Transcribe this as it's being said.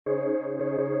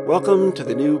Welcome to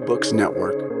the New Books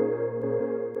Network.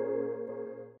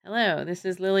 Hello, this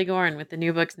is Lily Gorn with the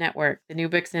New Books Network, the New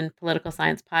Books in Political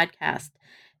Science podcast.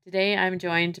 Today I'm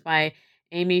joined by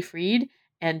Amy Fried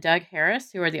and Doug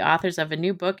Harris, who are the authors of a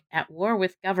new book, At War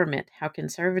with Government: How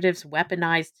Conservatives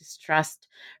Weaponize Distrust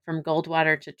from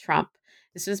Goldwater to Trump.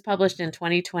 This was published in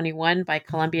 2021 by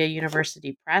Columbia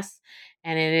University Press,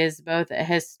 and it is both a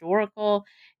historical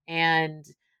and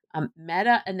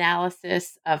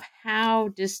meta-analysis of how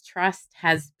distrust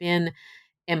has been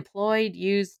employed,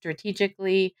 used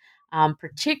strategically,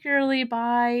 particularly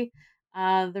by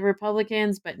the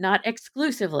Republicans, but not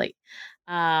exclusively.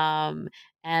 Um,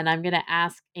 and I'm going to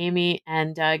ask Amy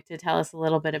and Doug to tell us a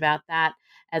little bit about that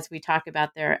as we talk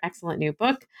about their excellent new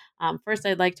book. First,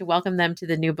 I'd like to welcome them to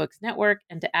the New Books Network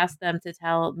and to ask them to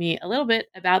tell me a little bit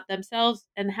about themselves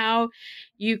and how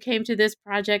you came to this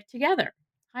project together.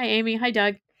 Hi, Amy. Hi,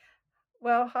 Doug.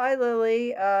 Well, hi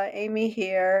Lily, Amy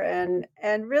here,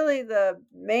 and really the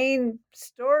main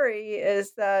story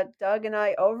is that Doug and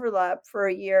I overlapped for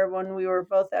a year when we were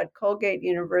both at Colgate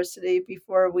University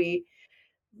before we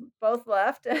both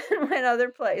left and went other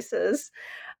places,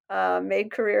 made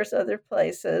careers other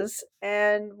places,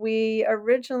 and we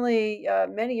originally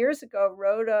many years ago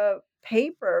wrote a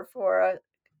paper for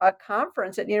a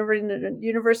conference at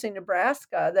University of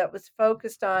Nebraska that was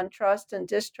focused on trust and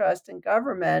distrust in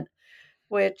government,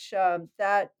 which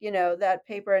that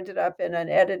paper ended up in an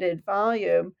edited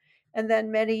volume, and then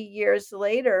many years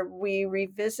later we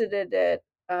revisited it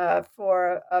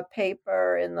for a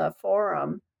paper in the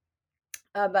Forum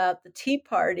about the Tea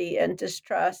Party and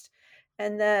distrust.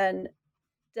 And then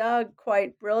Doug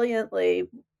quite brilliantly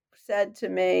said to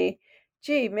me,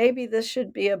 "Gee, maybe this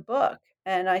should be a book."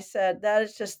 And I said, "That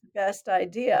is just the best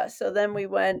idea." So then we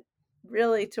went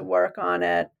really to work on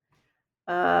it,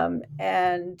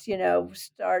 and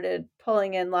started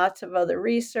pulling in lots of other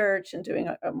research and doing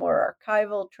a more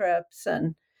archival trips.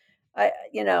 And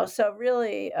so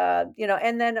really,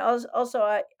 and then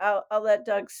also I'll let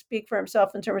Doug speak for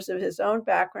himself in terms of his own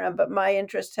background, but my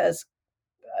interest has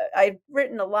I've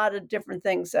written a lot of different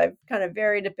things. I've kind of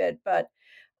varied a bit, but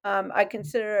I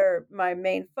consider my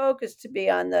main focus to be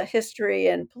on the history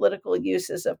and political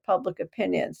uses of public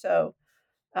opinion. So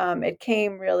it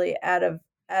came really out of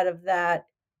that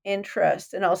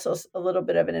interest, and also a little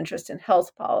bit of an interest in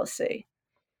health policy.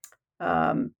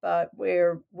 But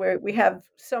we have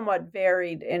somewhat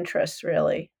varied interests,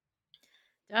 really.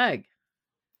 Doug.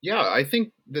 Yeah, I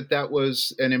think that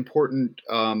was an important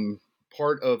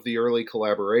part of the early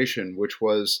collaboration, which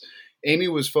was Amy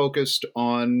was focused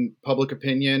on public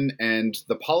opinion and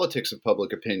the politics of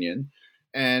public opinion,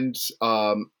 and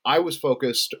I was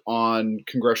focused on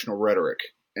congressional rhetoric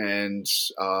and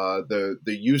the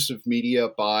use of media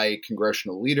by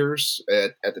congressional leaders.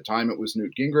 At the time, it was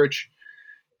Newt Gingrich,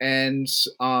 and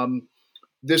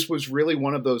this was really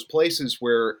one of those places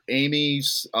where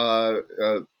Amy's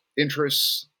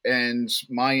interests and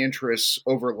my interests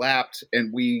overlapped,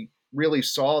 and we really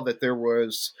saw that there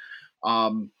was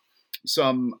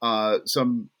some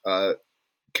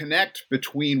connect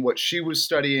between what she was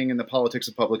studying in the politics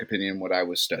of public opinion and what I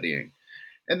was studying.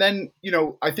 And then,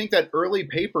 I think that early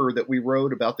paper that we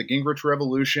wrote about the Gingrich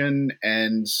Revolution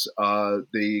and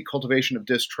the cultivation of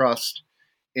distrust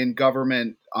in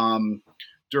government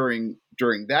during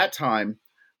that time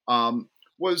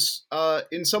was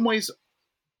in some ways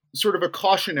sort of a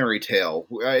cautionary tale.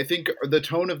 I think the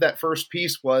tone of that first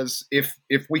piece was if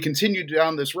we continue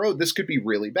down this road, this could be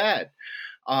really bad.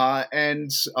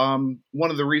 And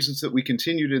one of the reasons that we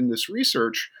continued in this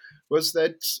research was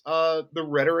that the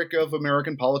rhetoric of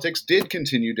American politics did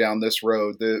continue down this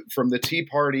road. From the Tea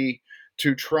Party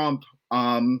to Trump,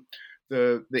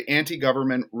 the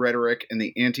anti-government rhetoric and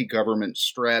the anti-government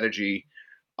strategy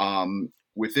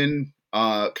within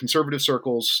conservative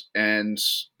circles and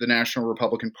the National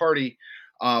Republican Party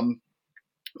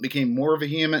became more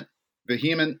vehement,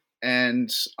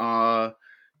 and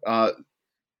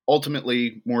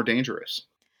ultimately more dangerous.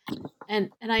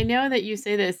 And I know that you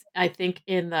say this, I think,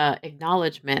 in the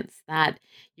acknowledgments that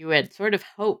you had sort of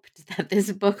hoped that this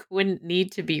book wouldn't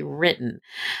need to be written.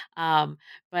 Um,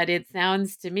 but it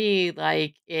sounds to me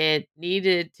like it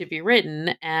needed to be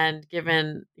written. And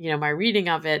given, my reading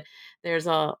of it, there's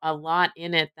a lot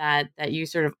in it that you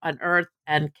sort of unearth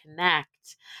and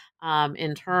connect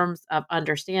in terms of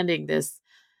understanding this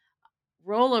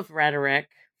role of rhetoric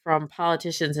from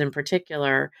politicians in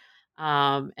particular,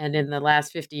 and in the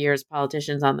last 50 years,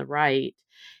 politicians on the right,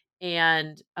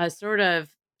 and a sort of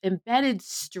embedded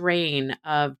strain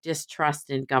of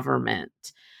distrust in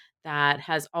government that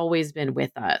has always been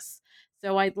with us.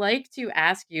 So I'd like to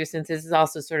ask you, since this is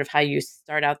also sort of how you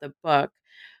start out the book,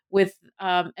 with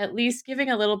at least giving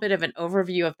a little bit of an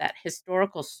overview of that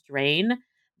historical strain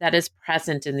that is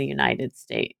present in the United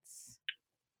States.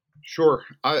 Sure,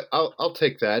 I'll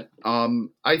take that.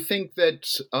 I think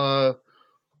that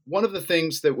one of the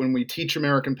things that when we teach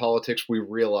American politics, we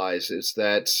realize is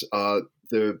that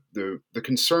the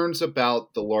concerns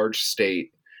about the large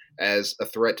state as a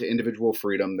threat to individual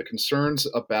freedom, the concerns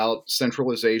about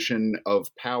centralization of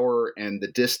power and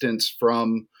the distance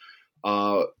from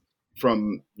the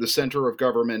center of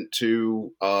government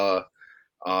to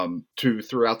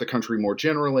throughout the country more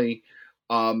generally,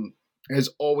 has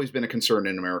always been a concern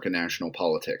in American national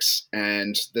politics,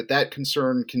 and that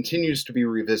concern continues to be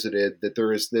revisited, that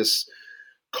there is this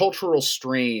cultural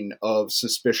strain of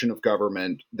suspicion of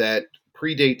government that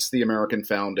predates the American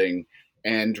founding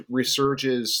and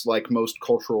resurges, like most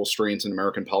cultural strains in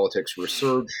American politics,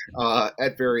 resurge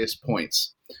at various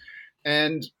points.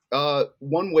 And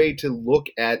one way to look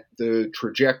at the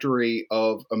trajectory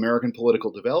of American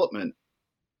political development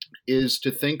is to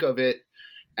think of it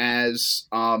as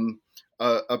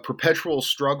a perpetual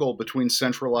struggle between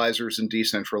centralizers and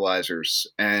decentralizers,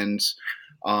 and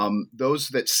those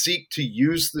that seek to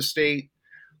use the state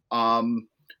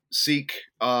seek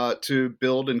to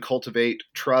build and cultivate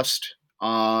trust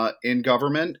in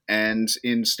government and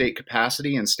in state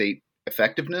capacity and state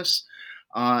effectiveness.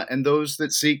 And those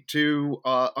that seek to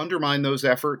undermine those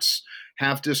efforts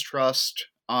have distrust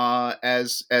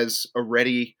as a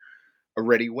ready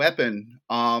weapon,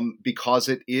 because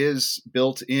it is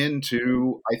built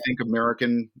into, I think,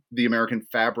 the American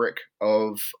fabric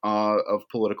of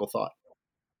political thought.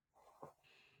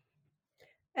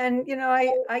 And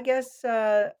I guess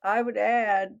I would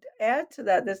add to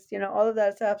that, this, all of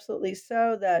that's absolutely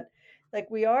so, that like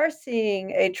we are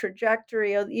seeing a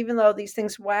trajectory of, even though these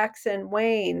things wax and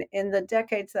wane in the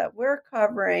decades that we're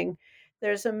covering,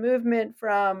 there's a movement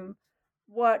from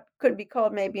what could be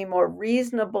called maybe more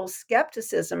reasonable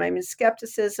skepticism. I mean,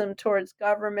 skepticism towards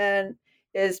government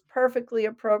is perfectly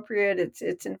appropriate.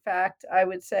 It's in fact, I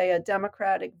would say, a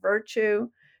democratic virtue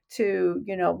to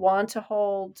want to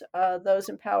hold those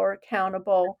in power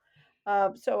accountable.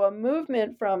 So a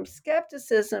movement from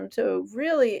skepticism to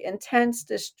really intense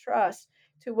distrust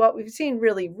to what we've seen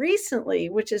really recently,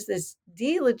 which is this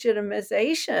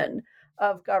delegitimization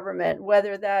of government,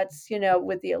 whether that's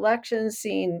with the elections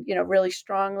seen really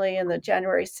strongly in the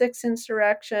January 6th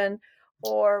insurrection,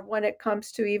 or when it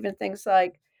comes to even things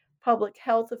like public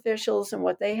health officials and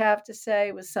what they have to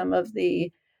say with some of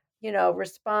the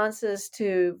responses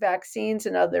to vaccines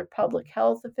and other public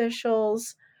health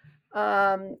officials.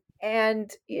 And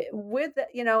with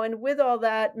and with all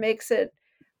that makes it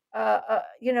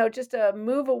just a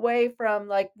move away from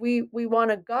like we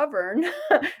want to govern,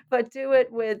 but do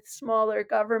it with smaller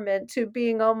government, to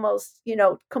being almost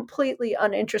completely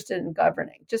uninterested in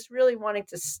governing, just really wanting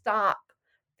to stop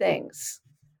things.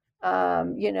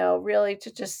 Really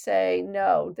to just say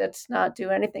no, let's not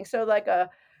do anything. So like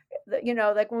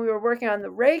like when we were working on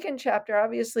the Reagan chapter,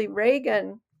 obviously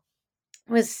Reagan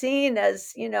was seen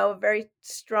as, a very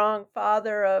strong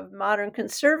father of modern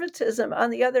conservatism. On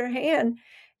the other hand,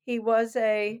 he was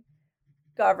a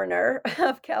governor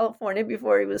of California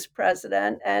before he was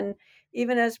president. And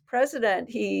even as president,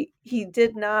 he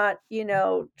did not,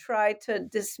 try to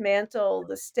dismantle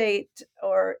the state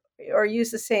or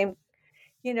use the same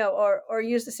or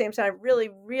use the same kind of really,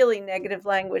 really negative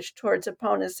language towards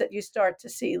opponents that you start to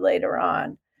see later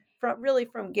on, from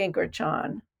Gingrich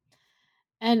on.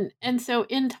 And so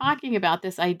in talking about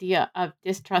this idea of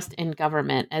distrust in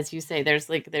government, as you say, there's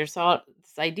all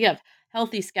this idea of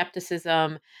healthy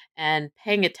skepticism and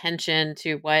paying attention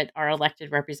to what our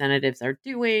elected representatives are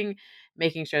doing,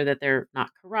 making sure that they're not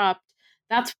corrupt.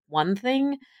 That's one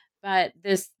thing, but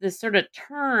this sort of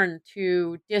turn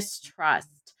to distrust.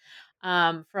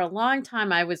 For a long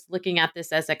time, I was looking at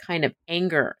this as a kind of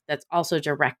anger that's also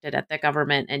directed at the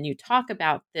government. And you talk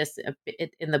about this a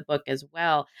bit in the book as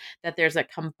well, that there's a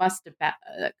combustion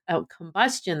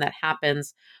that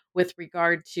happens with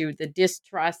regard to the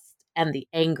distrust and the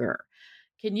anger.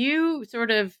 Can you sort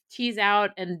of tease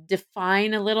out and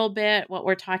define a little bit what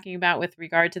we're talking about with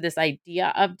regard to this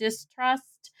idea of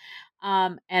distrust,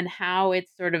 and how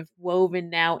it's sort of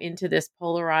woven now into this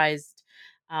polarized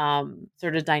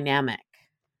sort of dynamic?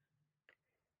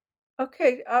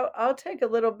 Okay, I'll take a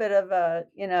little bit of an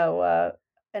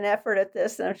effort at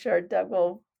this, and I'm sure Doug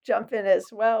will jump in as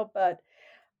well. But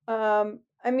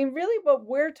I mean, really, what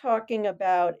we're talking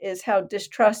about is how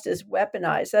distrust is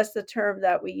weaponized. That's the term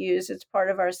that we use. It's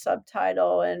part of our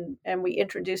subtitle, and we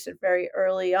introduce it very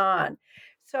early on.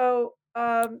 So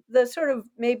the sort of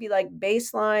maybe like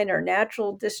baseline or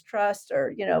natural distrust,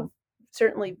 or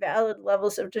certainly valid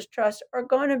levels of distrust are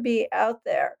going to be out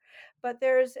there, but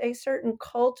there's a certain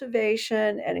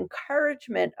cultivation and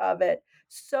encouragement of it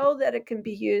so that it can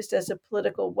be used as a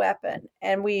political weapon.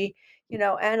 And we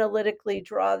analytically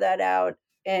draw that out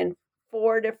in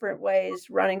four different ways,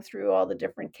 running through all the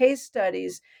different case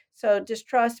studies. So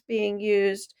distrust being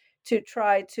used to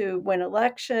try to win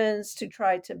elections, to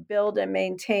try to build and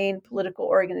maintain political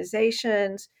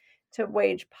organizations, to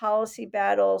wage policy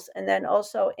battles, and then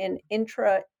also in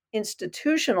intra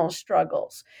institutional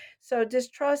struggles. So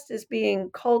distrust is being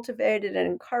cultivated and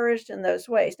encouraged in those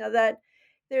ways. Now that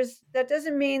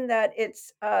doesn't mean that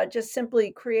it's just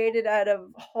simply created out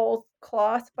of whole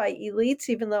cloth by elites,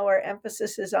 even though our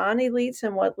emphasis is on elites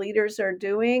and what leaders are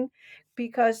doing,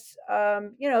 because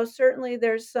certainly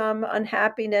there's some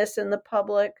unhappiness in the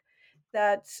public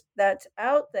that's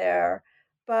out there.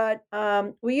 But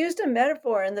we used a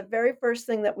metaphor, and the very first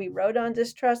thing that we wrote on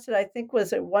distrust that I think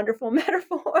was a wonderful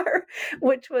metaphor,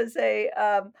 which was a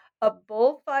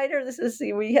bullfighter.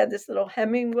 We had this little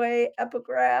Hemingway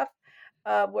epigraph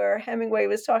where Hemingway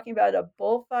was talking about a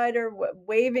bullfighter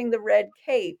waving the red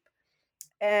cape.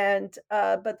 And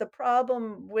but the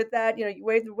problem with that, you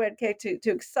wave the red cape to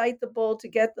excite the bull, to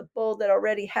get the bull that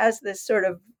already has this sort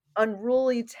of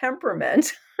unruly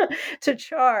temperament to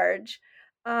charge.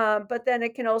 But then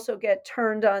it can also get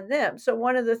turned on them. So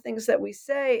one of the things that we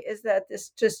say is that this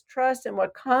distrust and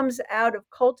what comes out of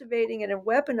cultivating it and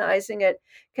weaponizing it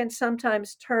can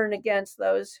sometimes turn against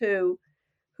those who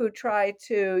try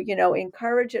to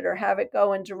encourage it or have it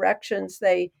go in directions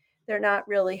they're not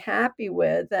really happy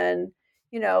with. And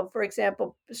for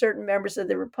example, certain members of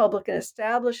the Republican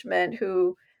establishment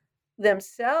who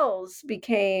themselves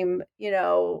became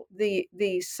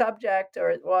the subject,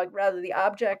 or well, rather the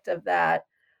object of that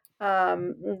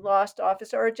lost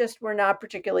office, or just were not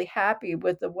particularly happy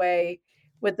with the way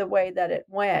that it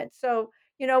went. So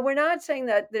we're not saying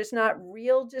that there's not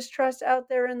real distrust out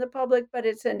there in the public, but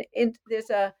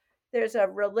there's a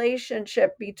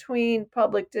relationship between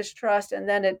public distrust and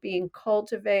then it being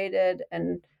cultivated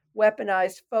and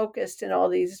weaponized, focused in all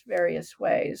these various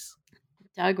ways.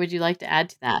 Doug, would you like to add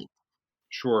to that?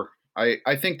 Sure.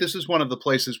 I think this is one of the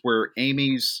places where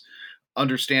Amy's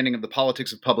understanding of the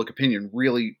politics of public opinion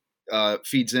really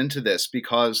feeds into this,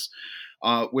 because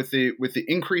with the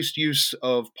increased use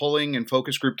of polling and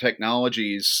focus group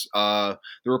technologies, the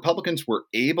Republicans were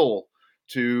able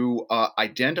to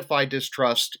identify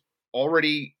distrust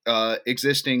already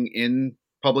existing in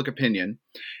public opinion,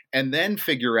 and then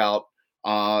figure out,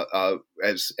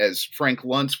 as Frank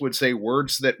Luntz would say,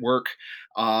 words that work,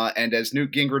 and as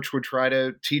Newt Gingrich would try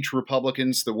to teach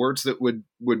Republicans, the words that would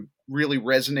really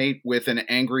resonate with an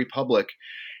angry public.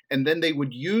 And then they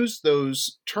would use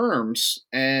those terms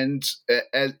and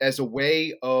as a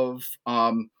way of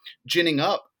ginning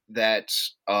up that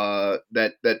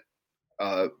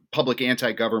public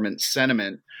anti-government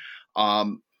sentiment,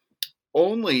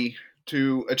 only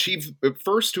to achieve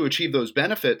those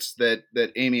benefits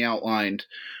that Amy outlined,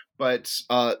 but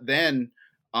then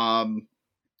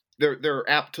they're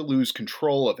apt to lose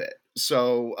control of it.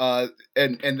 So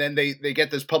and then they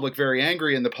get this public very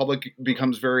angry, and the public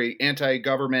becomes very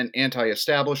anti-government,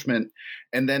 anti-establishment,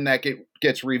 and then that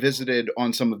gets revisited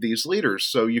on some of these leaders.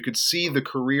 So you could see the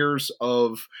careers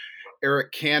of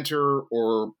Eric Cantor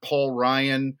or Paul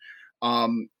Ryan,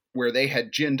 where they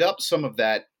had ginned up some of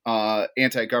that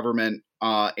anti-government,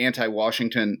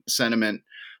 anti-Washington sentiment.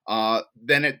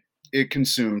 Then it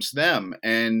consumes them,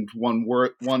 and one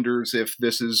wonders if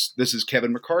this is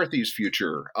Kevin McCarthy's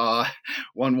future.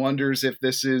 One wonders if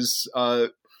this is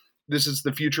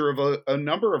the future of a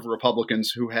number of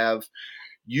Republicans who have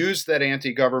used that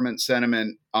anti-government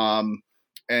sentiment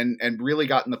and really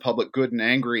gotten the public good and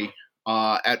angry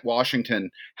at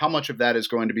Washington. How much of that is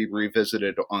going to be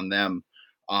revisited on them?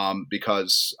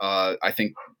 Because I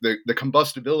think the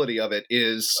combustibility of it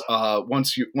is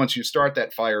once you start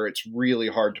that fire, it's really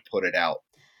hard to put it out.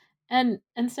 And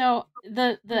so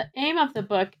the aim of the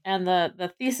book and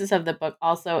the thesis of the book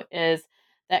also is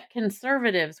that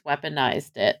conservatives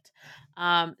weaponized it.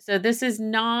 So this is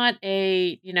not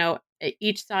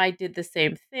each side did the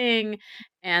same thing,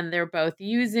 and they're both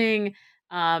using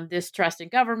distrust in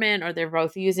government, or they're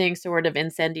both using sort of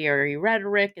incendiary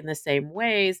rhetoric in the same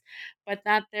ways, but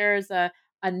that there's a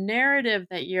narrative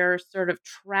that you're sort of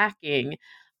tracking,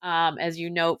 as you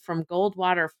note, from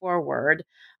Goldwater forward.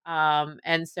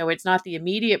 And so it's not the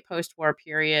immediate post-war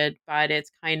period, but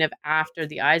it's kind of after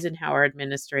the Eisenhower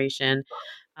administration,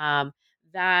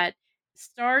 that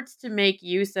starts to make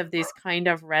use of these kind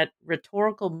of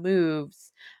rhetorical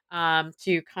moves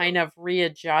to kind of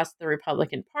readjust the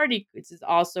Republican Party. This is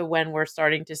also when we're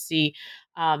starting to see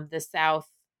the South,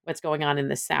 what's going on in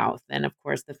the South, and of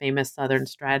course the famous Southern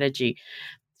strategy.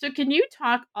 So, can you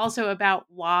talk also about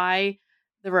why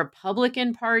the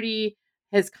Republican Party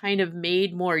has kind of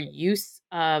made more use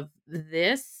of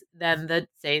this than the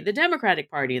Democratic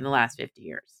Party in the last 50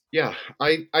 years? Yeah,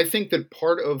 I think that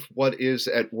part of what is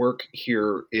at work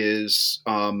here is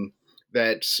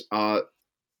that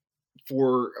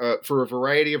for a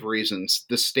variety of reasons,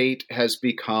 the state has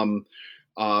become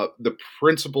the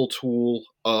principal tool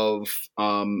of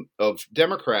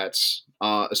Democrats,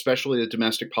 especially the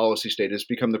domestic policy state, has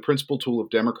become the principal tool of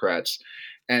Democrats,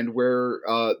 and where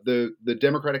the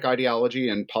Democratic ideology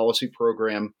and policy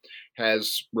program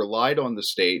has relied on the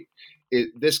state.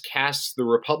 This casts the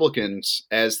Republicans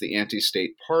as the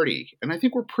anti-state party, and I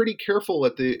think we're pretty careful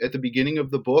at the beginning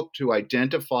of the book to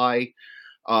identify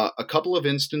a couple of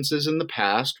instances in the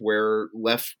past where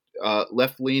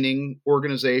left-leaning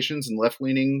organizations and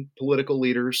left-leaning political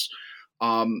leaders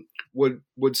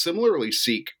would similarly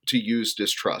seek to use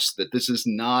distrust. That this is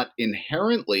not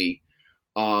inherently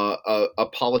a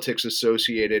politics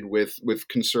associated with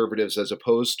conservatives as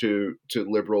opposed to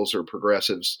liberals or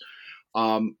progressives,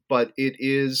 but it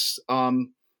is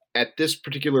at this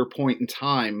particular point in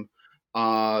time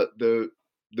the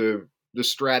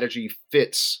strategy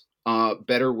fits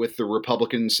better with the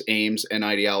Republicans' aims and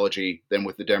ideology than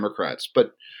with the Democrats.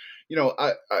 But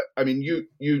I mean,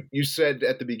 you said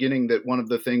at the beginning that one of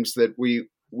the things that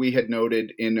we had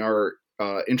noted in our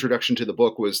introduction to the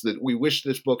book was that we wish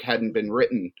this book hadn't been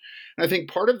written. And I think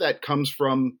part of that comes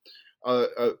from a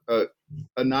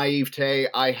naivete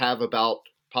I have about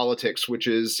politics, which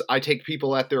is I take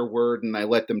people at their word and I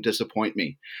let them disappoint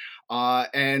me. I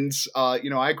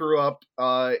grew up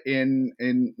in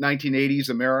 1980s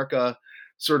America,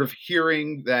 sort of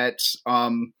hearing that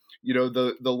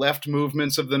the left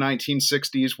movements of the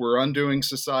 1960s were undoing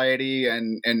society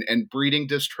and breeding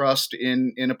distrust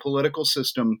in a political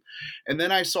system, and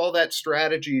then I saw that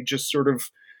strategy just sort of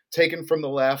taken from the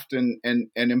left and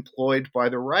employed by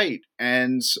the right,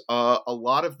 and a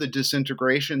lot of the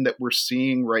disintegration that we're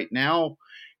seeing right now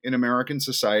in American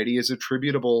society is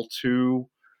attributable to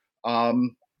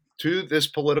this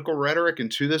political rhetoric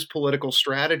and to this political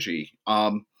strategy.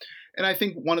 And I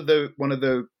think one of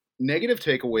the negative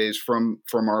takeaways from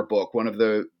our book, one of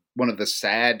the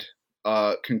sad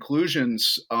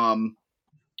conclusions,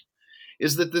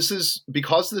 is that this is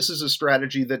a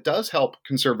strategy that does help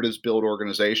conservatives build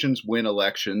organizations, win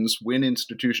elections, win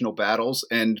institutional battles,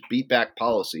 and beat back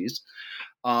policies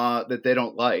that they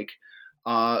don't like.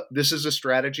 This is a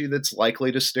strategy that's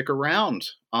likely to stick around,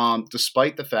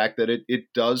 despite the fact that it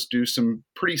does do some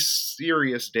pretty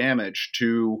serious damage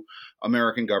to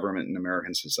American government and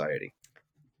American society.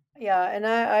 Yeah, and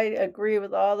I agree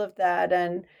with all of that.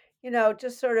 And,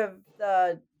 just sort of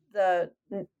the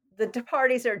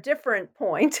parties are different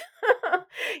point.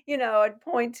 I'd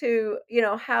point to,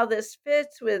 how this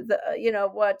fits with,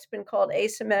 what's been called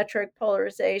asymmetric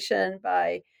polarization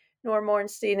by Norm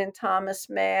Ornstein and Thomas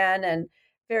Mann, and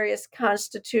various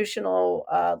constitutional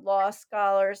law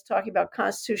scholars talking about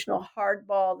constitutional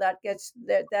hardball. That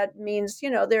means,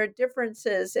 there are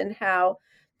differences in how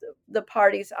the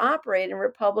parties operate, and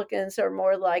Republicans are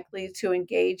more likely to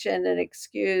engage in and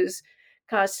excuse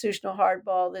constitutional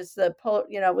hardball. There's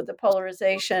with the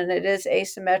polarization, it is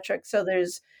asymmetric, so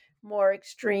there's more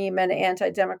extreme and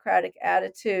anti-democratic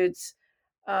attitudes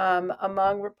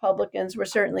among Republicans. We're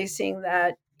certainly seeing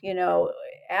that,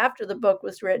 after the book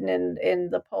was written in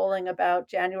the polling about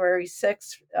January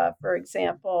 6th, for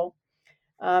example,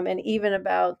 and even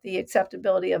about the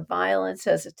acceptability of violence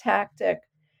as a tactic.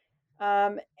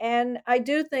 And I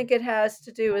do think it has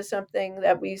to do with something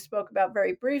that we spoke about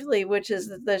very briefly, which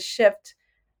is the shift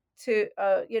to,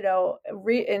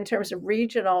 in terms of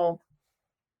regional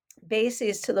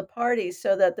bases to the party,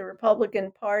 so that the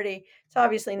Republican Party, it's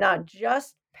obviously not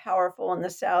just powerful in the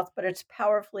South, but it's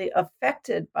powerfully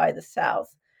affected by the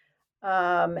South.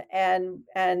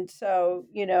 And so,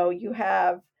 you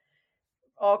have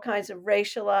all kinds of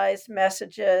racialized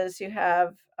messages. You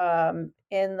have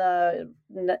in the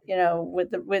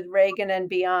with Reagan and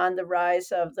beyond, the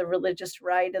rise of the religious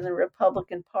right in the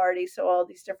Republican Party. So all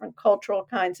these different cultural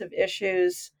kinds of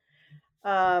issues.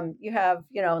 You have,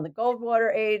 in the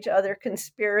Goldwater age, other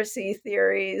conspiracy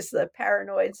theories, the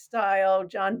paranoid style,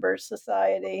 John Birch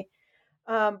Society.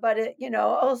 But it,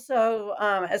 also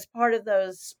as part of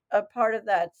a part of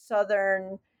that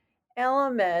Southern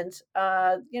element,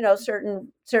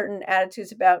 certain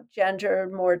attitudes about gender,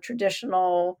 more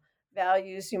traditional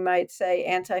values, you might say,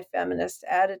 anti-feminist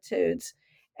attitudes.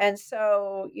 And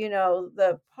so,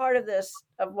 the part of this,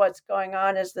 of what's going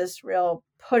on, is this real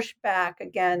pushback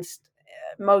against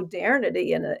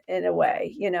modernity in a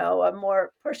way, a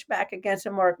more pushback against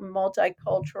a more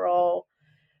multicultural,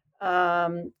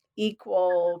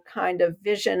 equal kind of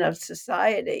vision of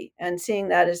society, and seeing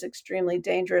that is extremely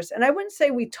dangerous. And I wouldn't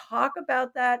say we talk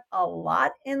about that a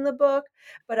lot in the book,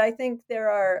 but I think there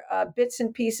are bits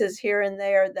and pieces here and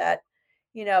there that,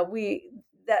 we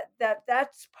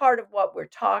that's part of what we're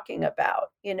talking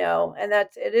about, and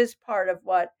it is part of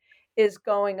what is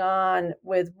going on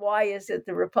with why is it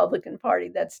the Republican Party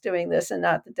that's doing this and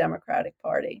not the Democratic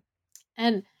Party.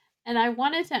 And I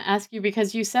wanted to ask you,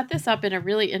 because you set this up in a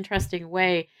really interesting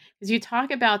way, because you talk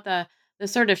about the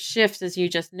sort of shifts, as you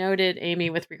just noted, Amy,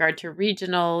 with regard to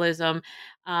regionalism,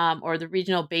 or the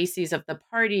regional bases of the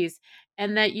parties,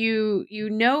 and that you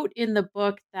note in the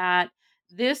book that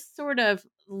this sort of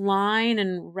line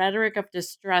and rhetoric of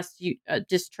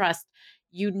distrust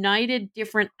united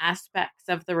different aspects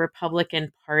of the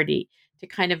Republican Party to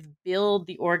kind of build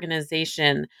the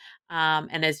organization,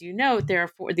 and as you note, there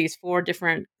are these four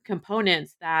different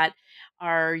components that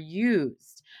are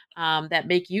used, that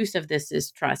make use of this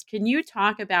distrust. Can you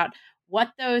talk about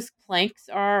what those planks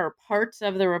are, or parts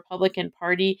of the Republican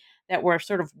Party that were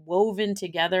sort of woven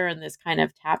together in this kind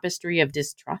of tapestry of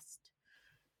distrust?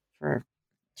 For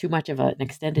too much of an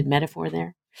extended metaphor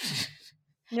there.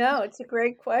 No, it's a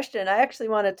great question. I actually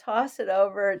want to toss it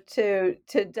over to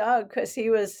Doug, because he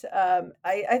was.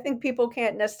 I think people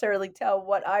can't necessarily tell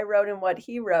what I wrote and what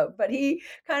he wrote, but he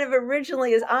kind of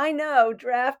originally, as I know,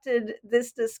 drafted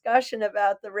this discussion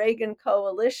about the Reagan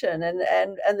coalition and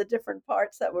the different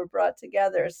parts that were brought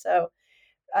together. So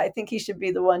I think he should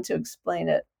be the one to explain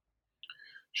it.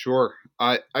 Sure.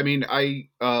 I mean, I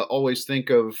always think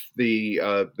of the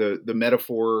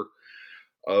metaphor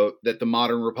that the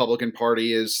modern Republican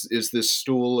Party is this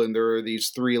stool, and there are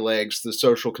these three legs: the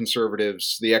social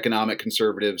conservatives, the economic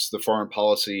conservatives, the foreign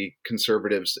policy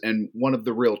conservatives. And one of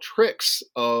the real tricks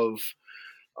of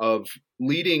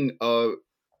leading a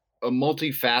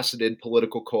multifaceted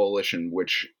political coalition,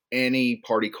 which any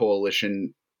party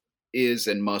coalition is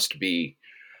and must be,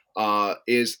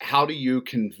 is how do you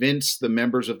convince the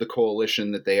members of the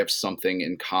coalition that they have something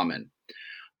in common?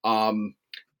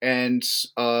 And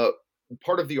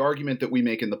part of the argument that we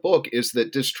make in the book is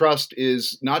that distrust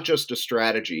is not just a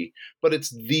strategy, but it's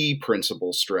the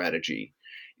principal strategy,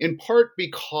 in part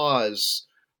because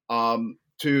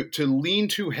to lean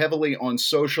too heavily on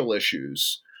social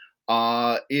issues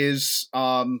is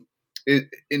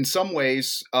in some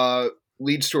ways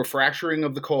leads to a fracturing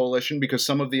of the coalition, because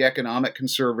some of the economic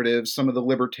conservatives, some of the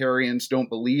libertarians don't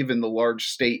believe in the large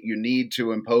state you need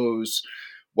to impose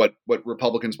what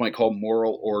Republicans might call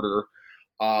moral order.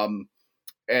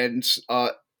 And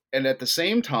at the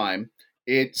same time,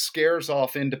 it scares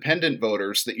off independent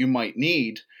voters that you might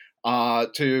need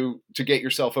to get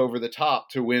yourself over the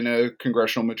top to win a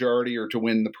congressional majority or to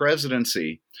win the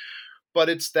presidency. But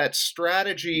it's that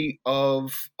strategy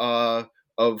of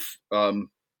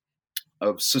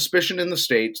suspicion in the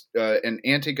state and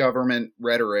anti-government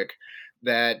rhetoric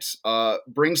that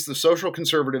brings the social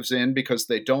conservatives in, because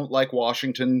they don't like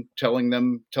Washington telling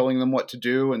them what to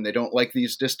do, and they don't like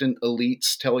these distant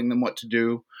elites telling them what to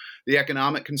do. The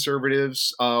economic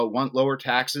conservatives want lower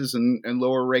taxes and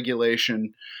lower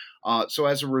regulation. So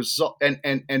as a result,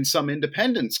 and some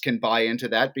independents can buy into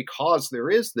that, because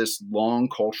there is this long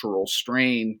cultural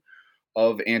strain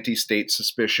of anti-state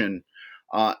suspicion,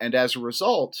 and as a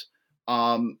result,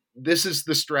 this is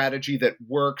the strategy that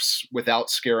works without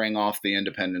scaring off the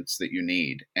independents that you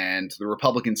need, and the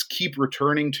Republicans keep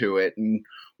returning to it. And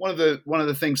one of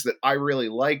the things that I really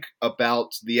like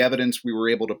about the evidence we were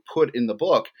able to put in the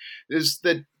book is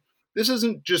that this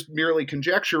isn't just merely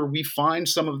conjecture. We find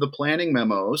some of the planning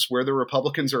memos where the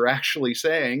Republicans are actually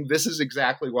saying this is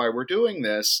exactly why we're doing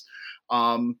this,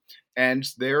 and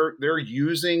they're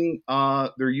using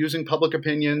public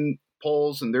opinion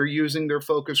polls, and they're using their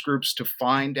focus groups to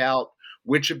find out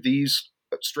which of these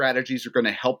strategies are going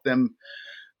to help them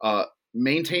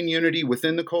maintain unity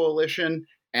within the coalition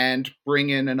and bring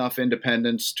in enough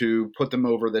independents to put them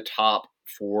over the top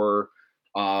for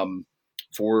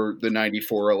the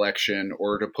 94 election,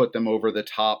 or to put them over the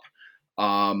top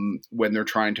when they're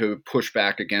trying to push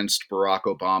back against Barack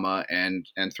Obama and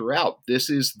throughout.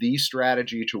 This is the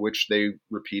strategy to which they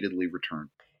repeatedly return.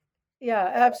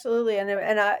 Yeah, absolutely.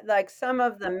 And I like some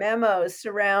of the memos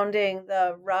surrounding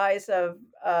the rise of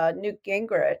Newt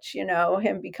Gingrich,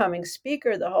 him becoming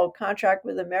speaker, the whole contract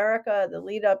with America, the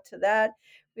lead up to that.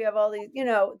 We have all these,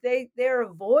 they're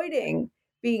avoiding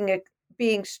being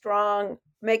being strong,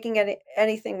 making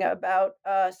anything about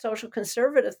social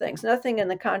conservative things. Nothing in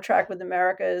the contract with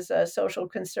America is a social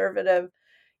conservative,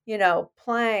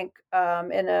 plank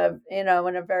in a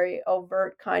very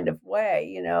overt kind of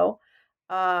way. And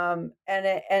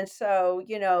so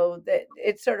that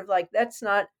it's sort of like that's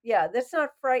not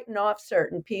frighten off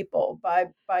certain people by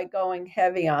going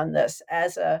heavy on this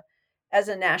as a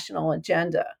national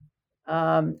agenda.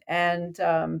 But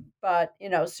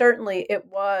certainly it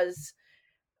was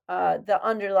the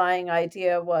underlying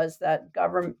idea was that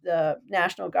the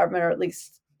national government, or at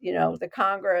least the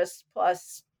Congress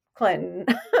plus Clinton,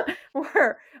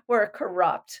 were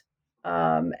corrupt,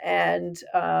 that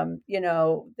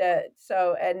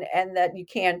and that you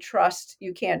can't trust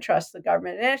the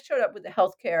government, and it showed up with the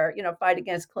healthcare, fight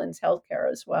against Clinton's healthcare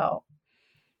as well.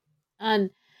 And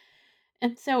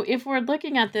and so, if we're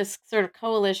looking at this sort of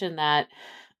coalition that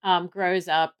grows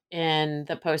up in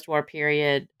the post-war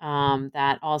period,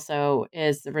 that also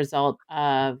is the result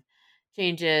of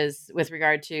changes with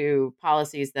regard to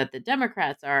policies that the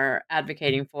Democrats are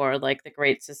advocating for, like the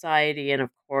Great Society and, of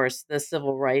course, the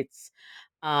civil rights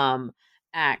um,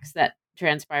 acts that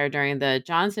transpired during the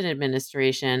Johnson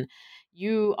administration.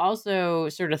 You also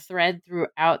sort of thread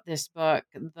throughout this book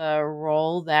the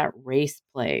role that race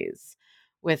plays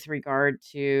with regard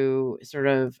to sort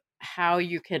of how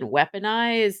you can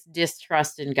weaponize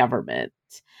distrust in government.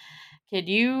 Can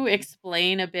you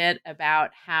explain a bit about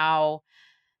how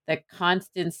the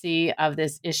constancy of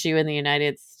this issue in the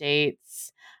United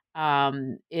States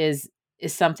is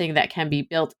something that can be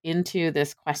built into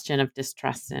this question of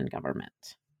distrust in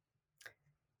government?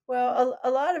 Well,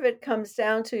 a lot of it comes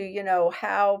down to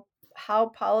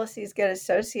how policies get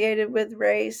associated with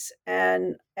race,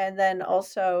 and then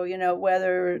also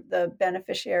whether the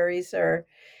beneficiaries are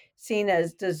seen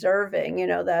as deserving.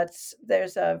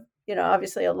 There's a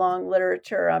obviously a long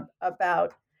literature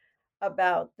about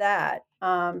that,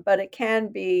 but it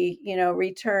can be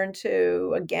returned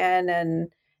to again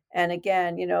and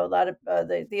again. A lot of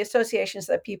the associations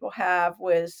that people have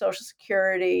with Social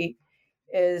Security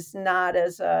is not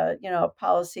as a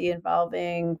policy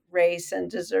involving race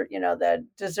and that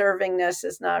deservingness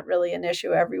is not really an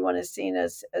issue. Everyone is seen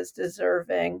as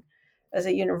deserving as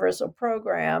a universal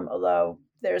program, although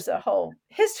there's a whole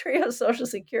history of Social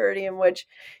Security in which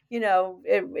a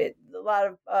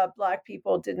lot of Black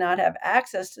people did not have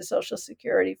access to Social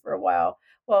Security for a while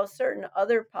certain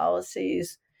other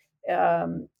policies,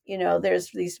 there's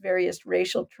these various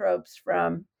racial tropes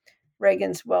from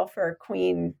Reagan's welfare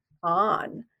queen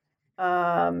on.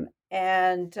 One of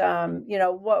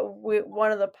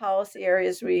the policy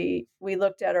areas we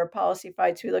looked at, or policy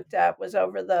fights we looked at, was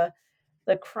over the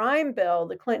crime bill,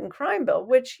 the Clinton crime bill,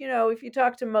 which, if you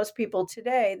talk to most people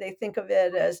today, they think of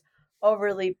it as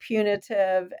overly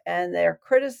punitive, and they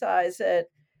criticize it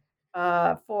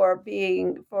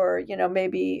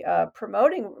maybe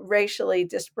promoting racially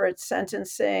disparate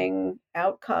sentencing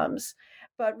outcomes.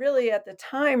 But really, at the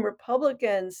time,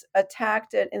 Republicans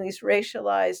attacked it in these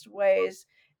racialized ways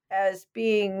as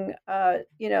being,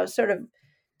 sort of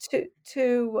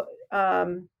too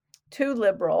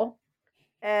liberal,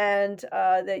 and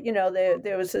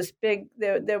there was this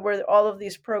there were all of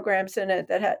these programs in it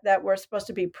that were supposed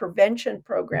to be prevention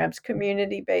programs,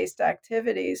 community-based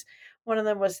activities. One of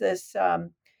them was this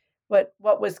what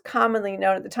was commonly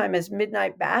known at the time as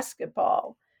midnight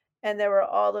basketball, and there were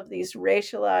all of these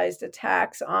racialized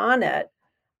attacks on it.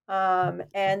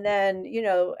 And then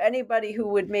anybody who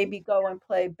would maybe go and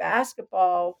play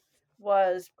basketball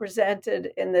was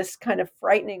presented in this kind of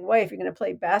frightening way. If you're going to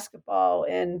play basketball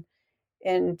in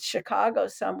Chicago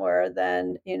somewhere,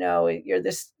 then you're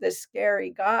this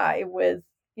scary guy with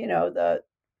the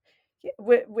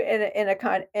in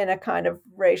a kind of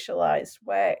racialized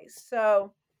way.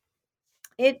 So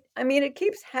it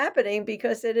keeps happening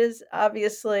because it is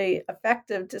obviously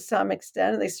effective to some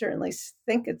extent, and they certainly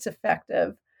think it's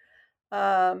effective.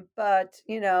 But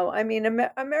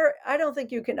I don't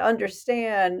think you can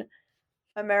understand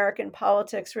American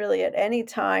politics really at any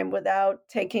time without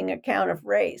taking account of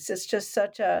race. It's just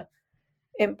such a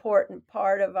important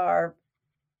part of our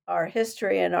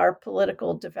history and our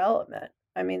political development.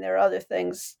 I mean, there are other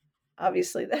things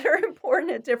obviously that are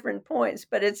important at different points,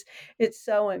 but it's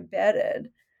so embedded.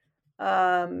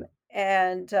 And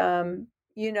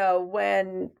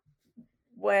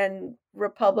when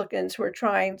Republicans were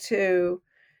trying to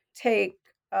take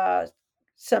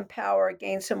some power,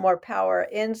 gain some more power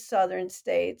in southern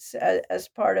states as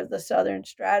part of the Southern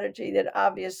strategy that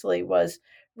obviously was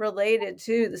related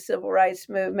to the civil rights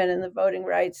movement and the voting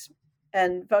rights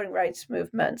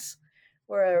movements,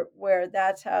 where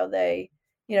that's how they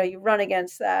you run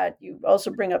against that. You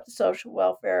also bring up the social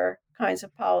welfare kinds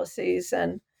of policies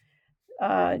and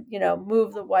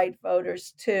move the white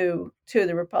voters to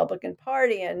the Republican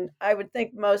Party. And I would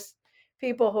think most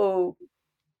people who,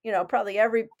 probably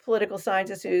every political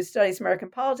scientist who studies American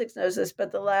politics knows this,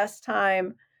 but the last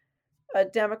time a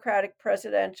Democratic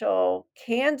presidential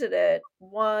candidate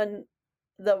won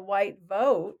the white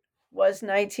vote was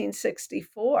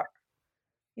 1964.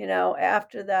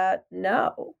 After that,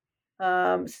 no.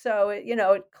 So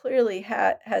it clearly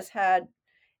has had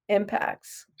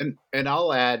impacts. And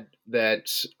I'll add that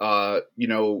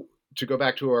to go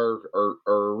back to our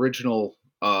original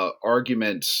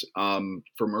argument from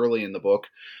early in the book,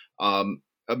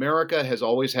 America has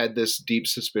always had this deep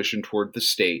suspicion toward the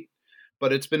state,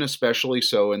 but it's been especially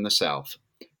so in the South.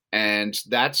 And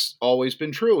that's always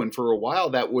been true. And for a while,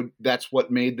 that's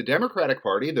what made the Democratic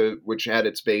Party, which had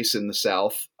its base in the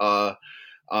South,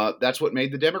 that's what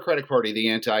made the Democratic Party the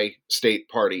anti-state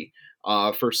party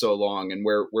for so long. And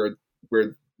where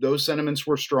those sentiments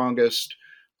were strongest,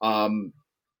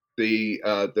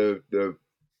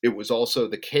 it was also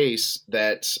the case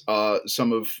that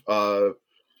some of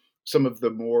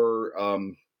the more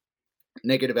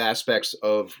negative aspects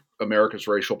of America's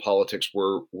racial politics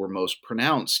were most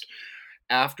pronounced.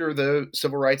 After the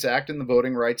Civil Rights Act and the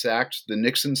Voting Rights Act, the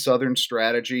Nixon Southern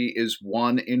strategy is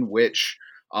one in which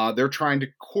they're trying to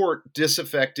court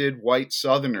disaffected white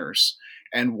Southerners.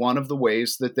 And one of the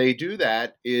ways that they do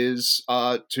that is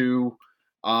to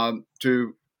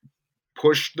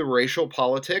push the racial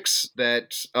politics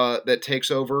that takes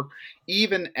over,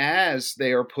 even as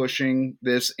they are pushing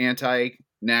this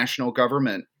anti-national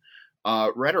government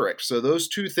rhetoric. So those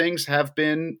two things have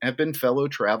been fellow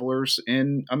travelers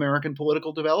in American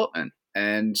political development,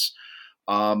 and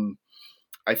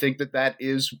I think that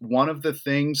is one of the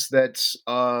things that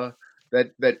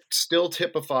still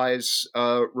typifies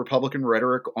Republican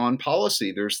rhetoric on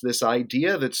policy. There's this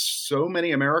idea that so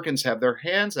many Americans have their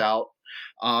hands out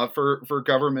for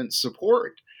government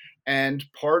support, and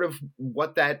part of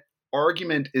what that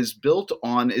argument is built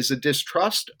on is a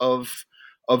distrust of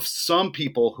some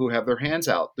people who have their hands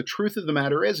out. The truth of the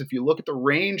matter is, if you look at the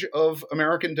range of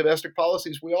American domestic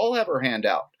policies, we all have our hand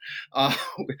out.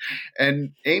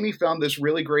 And Amy found this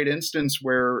really great instance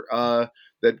where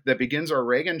that begins our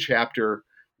Reagan chapter,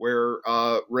 where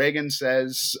Reagan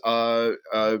says,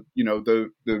 the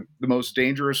most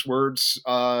dangerous words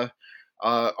are,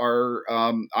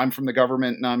 "I'm from the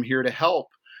government and I'm here to help."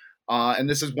 And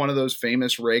this is one of those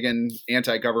famous Reagan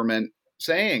anti-government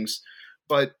sayings,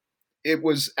 but it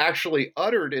was actually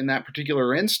uttered in that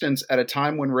particular instance at a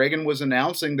time when Reagan was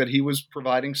announcing that he was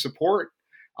providing support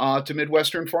to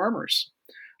Midwestern farmers.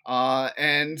 So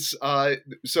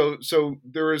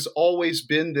there has always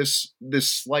been this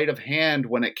sleight of hand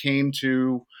when it came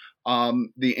to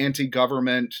the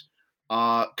anti-government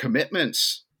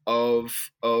commitments of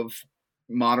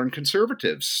modern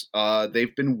conservatives.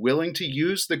 They've been willing to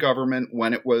use the government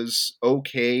when it was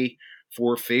okay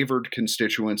for favored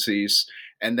constituencies,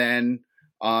 and then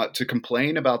to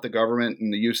complain about the government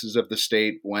and the uses of the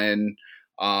state when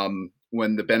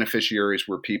the beneficiaries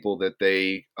were people that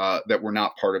that were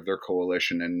not part of their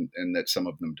coalition and that some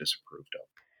of them disapproved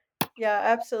of. Yeah,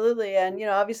 absolutely. And,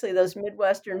 obviously those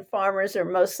Midwestern farmers are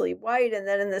mostly white. And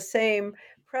then in the same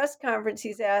press conference,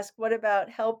 he's asked, what about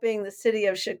helping the city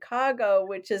of Chicago,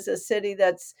 which is a city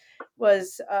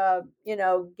was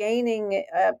gaining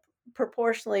a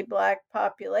proportionally Black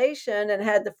population and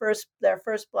had their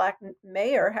first Black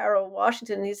mayor, Harold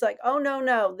Washington. And he's like, oh,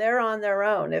 no, they're on their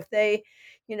own. If they,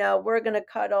 we're going to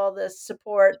cut all this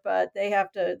support, but they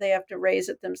have to raise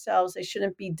it themselves. They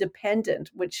shouldn't be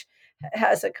dependent, which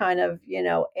has a kind of,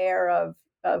 air of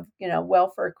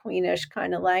welfare queenish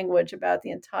kind of language about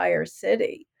the entire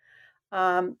city.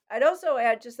 I'd also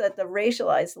add just that the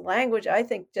racialized language, I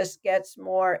think, just gets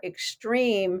more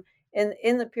extreme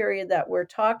in the period that we're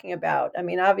talking about. I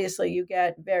mean, obviously you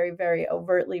get very, very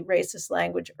overtly racist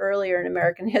language earlier in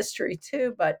American history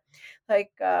too, but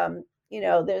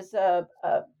there's a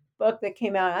book that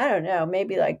came out, I don't know,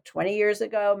 maybe like 20 years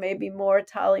ago, maybe more,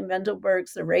 Tali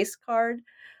Mendelberg's The Race Card.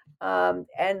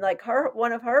 And like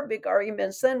one of her big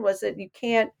arguments then was that you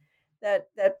can't,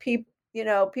 that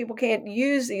people can't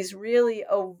use these really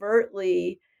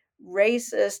overtly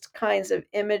racist kinds of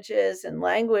images and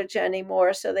language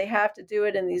anymore. So they have to do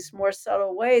it in these more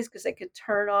subtle ways because they could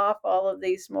turn off all of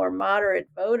these more moderate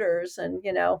voters. And,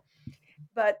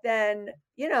 but then,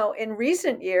 in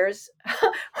recent years,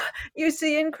 you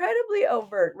see incredibly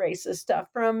overt racist stuff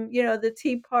from, the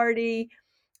Tea Party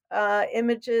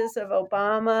images of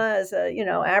Obama as a,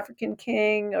 African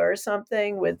king or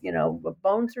something with, a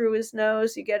bone through his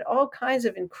nose. You get all kinds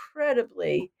of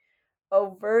incredibly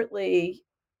overtly,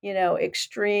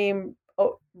 extreme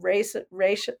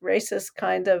racist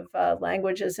kind of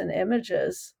languages and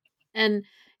images. And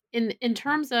in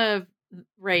terms of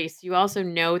race, you also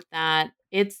note that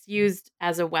it's used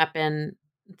as a weapon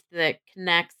that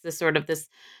connects the sort of this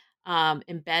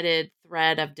embedded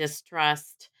thread of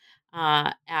distrust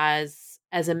as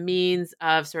a means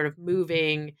of sort of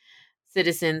moving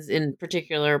citizens in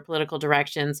particular political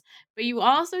directions. But you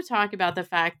also talk about the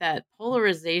fact that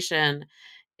polarization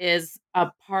is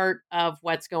a part of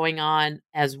what's going on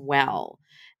as well.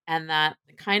 And that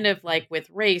kind of like with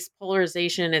race,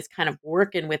 polarization is kind of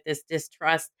working with this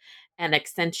distrust and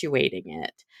accentuating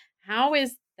it. How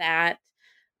is that?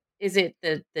 Is it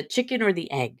the chicken or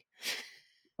the egg?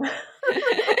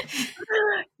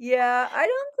 Yeah, I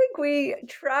don't think we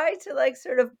try to like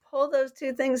sort of pull those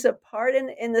two things apart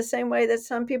in the same way that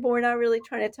some people were not really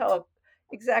trying to tell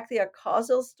exactly a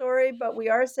causal story, but we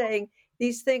are saying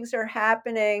these things are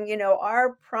happening.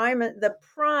 The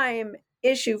prime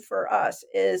issue for us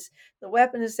is the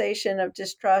weaponization of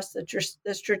distrust,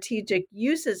 the strategic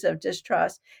uses of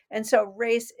distrust. And so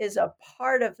race is a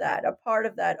part of that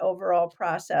overall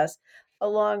process,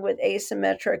 along with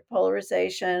asymmetric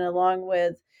polarization, along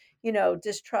with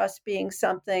distrust being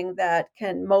something that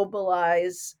can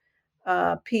mobilize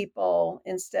people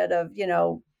instead of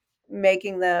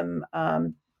making them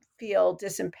feel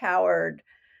disempowered.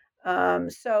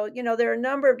 So there are a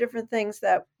number of different things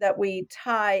that we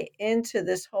tie into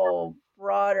this whole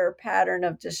broader pattern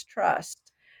of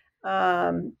distrust.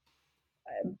 Um,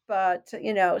 but so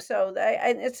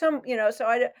it's some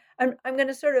so I'm going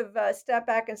to sort of step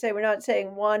back and say we're not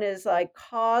saying one is like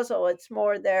causal. It's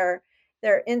more they're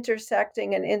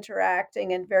intersecting and interacting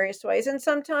in various ways, and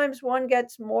sometimes one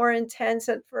gets more intense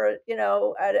and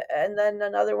then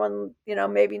another one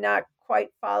maybe not quite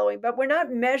following, but we're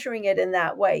not measuring it in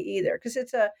that way either, because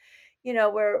it's a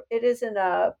where it isn't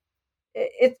a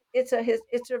it's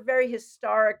a very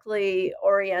historically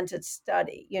oriented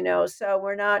study, so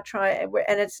we're not trying,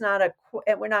 and it's not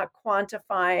we're not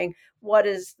quantifying what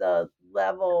is the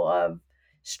level of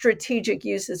strategic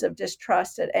uses of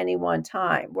distrust at any one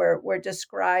time. We're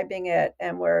describing it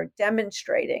and we're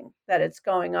demonstrating that it's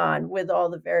going on with all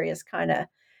the various kind of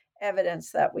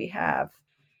evidence that we have.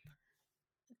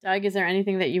 Doug, is there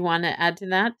anything that you want to add to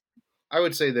that? I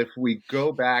would say that if we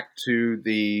go back to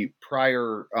the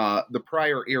prior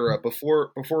era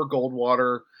before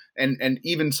Goldwater and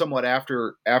even somewhat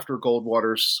after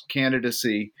Goldwater's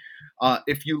candidacy,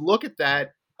 if you look at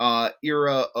that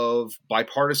era of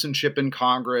bipartisanship in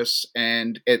Congress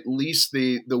and at least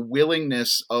the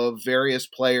willingness of various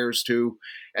players to,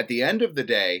 at the end of the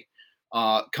day,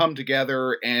 come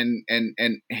together and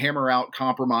hammer out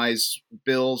compromise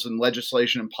bills and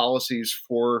legislation and policies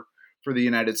for the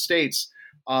United States,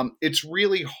 it's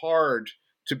really hard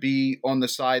to be on the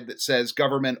side that says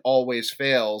government always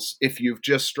fails if you've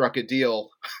just struck a deal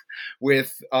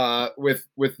with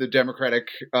the Democratic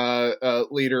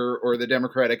leader or the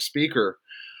Democratic speaker.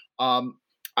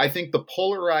 I think the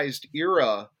polarized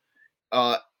era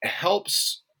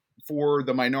helps for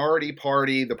the minority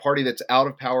party, the party that's out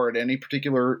of power at any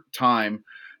particular time,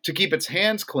 to keep its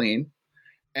hands clean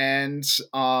and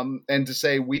to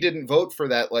say we didn't vote for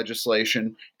that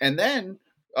legislation, and then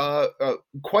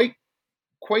quite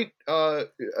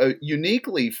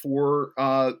uniquely for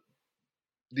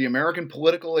the American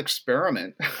political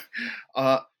experiment,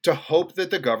 to hope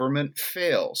that the government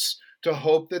fails, to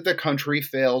hope that the country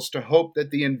fails, to hope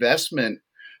that the investment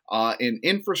in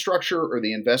infrastructure or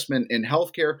the investment in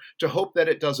healthcare, to hope that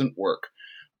it doesn't work.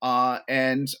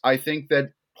 And I think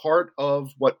that part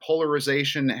of what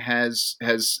polarization has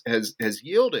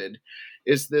yielded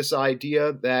is this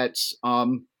idea that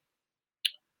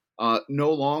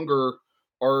no longer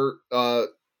are the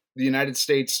United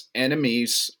States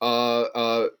enemies,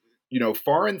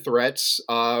 foreign threats.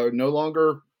 No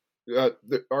longer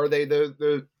are they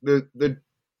the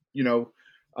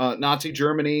Nazi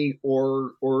Germany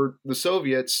or the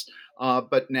Soviets.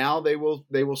 But now they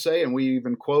will say, and we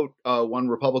even quote one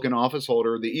Republican office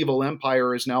holder: "The evil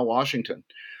empire is now Washington,"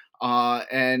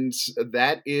 and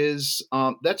that is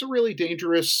that's a really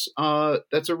dangerous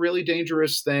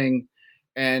thing,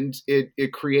 and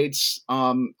it creates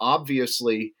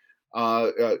obviously.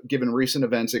 Given recent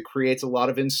events, it creates a lot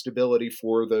of instability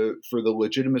for the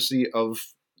legitimacy of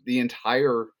the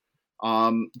entire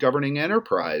governing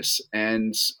enterprise,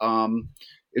 and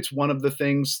it's one of the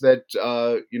things that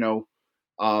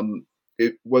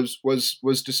it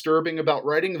was disturbing about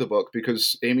writing the book,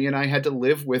 because Amy and I had to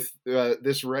live with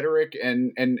this rhetoric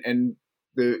and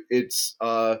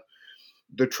the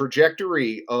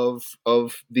trajectory of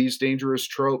these dangerous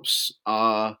tropes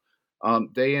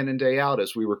day in and day out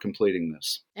as we were completing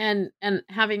this. And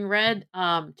having read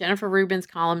Jennifer Rubin's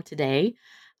column today,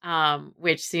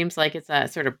 which seems like it's a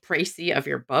sort of précis of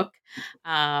your book,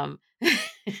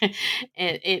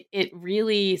 it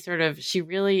really sort of, she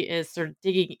really is sort of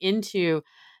digging into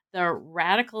the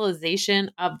radicalization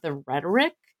of the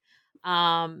rhetoric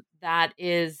that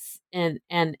is and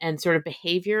sort of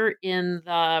behavior in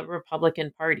the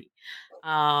Republican Party.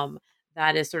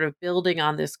 That is sort of building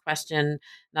on this question,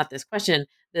 not this question,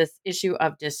 this issue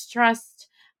of distrust,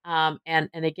 and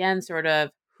again, sort of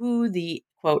who the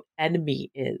quote enemy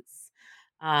is.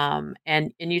 And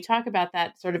you talk about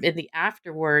that sort of in the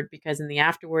afterword, because in the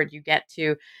afterword you get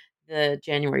to the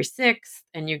January 6th,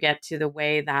 and you get to the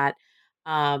way that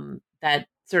that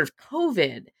sort of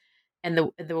COVID and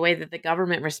the way that the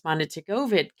government responded to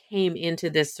COVID came into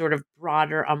this sort of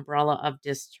broader umbrella of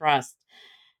distrust.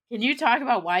 Can you talk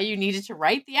about why you needed to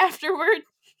write the afterword?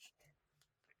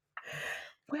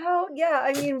 Well, yeah,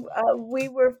 I mean, we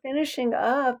were finishing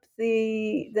up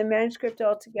the manuscript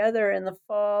altogether in the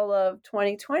fall of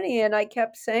 2020, and I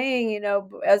kept saying,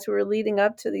 as we were leading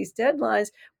up to these deadlines,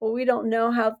 well, we don't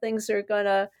know how things are going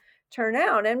to turn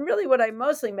out. And really, what I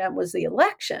mostly meant was the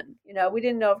election. We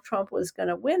didn't know if Trump was going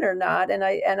to win or not, and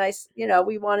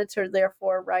we wanted to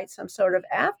therefore write some sort of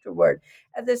afterword.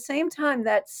 At the same time,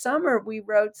 that summer, we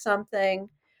wrote something.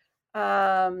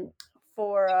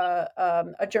 For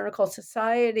a journal called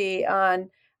Society on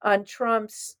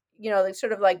Trump's, like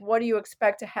sort of like, what do you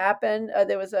expect to happen?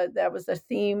 That was a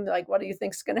theme, like, what do you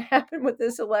think is going to happen with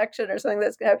this election or something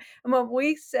that's going to happen? And what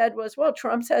we said was, well,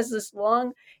 Trump has this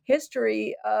long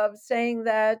history of saying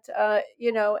that,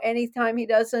 anytime he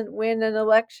doesn't win an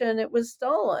election, it was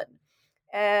stolen.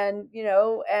 And,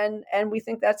 and we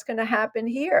think that's going to happen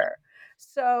here.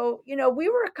 So, we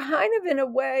were kind of in a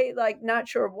way like not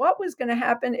sure what was going to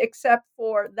happen, except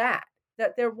for that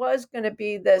there was going to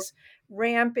be this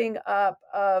ramping up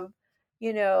of,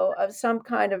 of some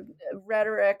kind of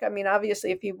rhetoric. I mean,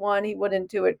 obviously, if he won, he wouldn't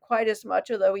do it quite as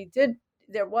much, although he did.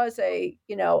 There was a,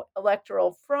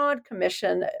 electoral fraud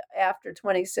commission after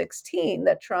 2016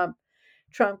 that Trump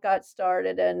got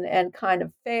started and kind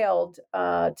of failed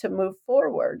to move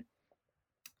forward.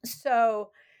 So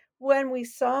when we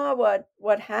saw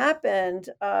what happened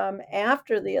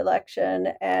after the election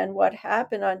and what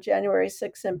happened on January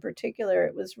 6th in particular,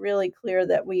 it was really clear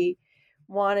that we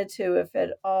wanted to, if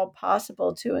at all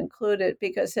possible, to include it,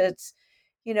 because it's,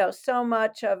 so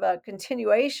much of a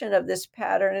continuation of this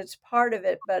pattern. It's part of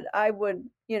it, but I would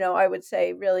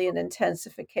say really an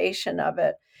intensification of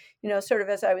it. Sort of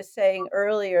as I was saying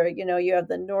earlier, you have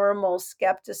the normal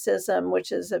skepticism,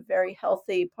 which is a very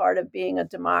healthy part of being a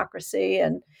democracy.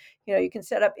 And, you can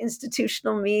set up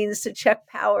institutional means to check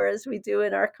power, as we do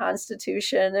in our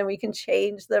Constitution, and we can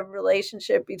change the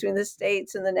relationship between the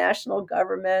states and the national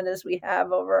government, as we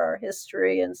have over our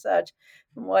history and such,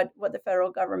 and what the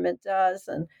federal government does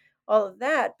and all of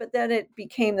that. But then it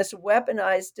became this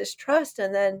weaponized distrust,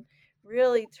 and then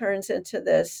really turns into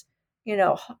this,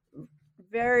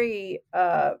 very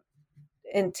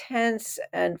intense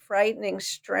and frightening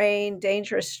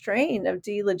dangerous strain of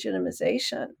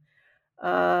delegitimization.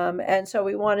 And so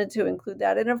we wanted to include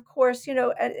that. And of course, and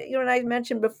I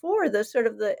mentioned before the sort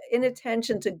of the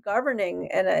inattention to governing,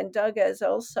 and Doug has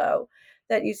also,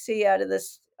 that you see out of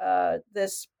this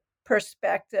this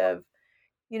perspective,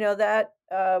 that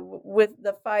with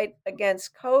the fight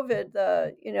against COVID,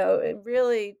 it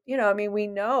really, I mean, we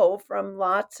know from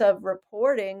lots of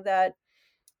reporting that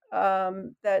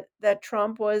that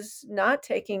Trump was not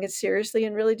taking it seriously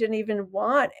and really didn't even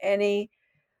want any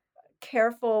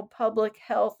careful public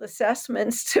health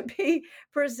assessments to be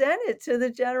presented to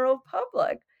the general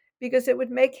public, because it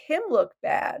would make him look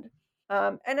bad.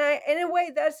 In a way,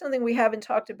 that's something we haven't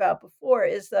talked about before,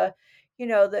 is the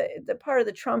part of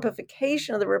the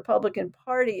Trumpification of the Republican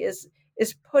Party is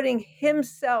putting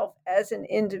himself as an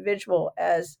individual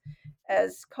as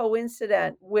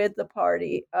coincident with the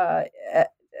party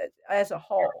as a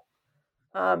whole.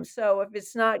 So if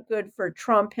it's not good for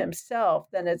Trump himself,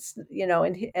 then it's,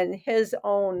 in his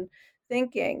own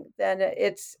thinking, then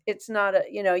it's not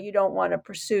you don't want to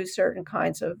pursue certain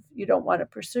kinds of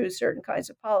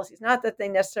policies. Not that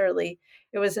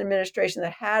it was an administration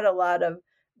that had a lot of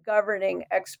governing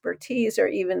expertise or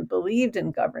even believed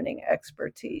in governing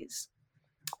expertise.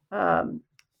 And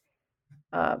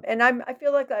I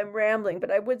feel like I'm rambling,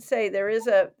 but I would say there is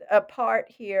a part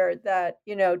here that,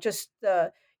 just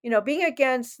being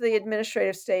against the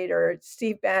administrative state, or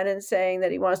Steve Bannon saying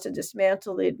that he wants to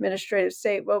dismantle the administrative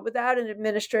state. Well, without an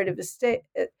administrative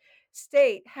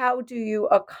state, how do you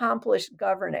accomplish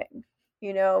governing?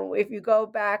 If you go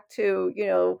back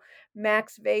to,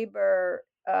 Max Weber,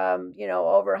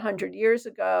 over 100 years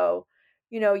ago,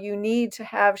 you need to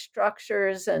have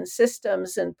structures and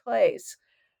systems in place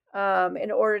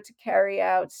in order to carry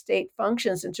out state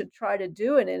functions, and to try to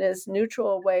do it in as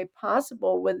neutral a way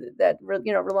possible, with that,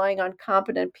 relying on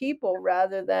competent people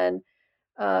rather than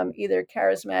either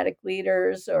charismatic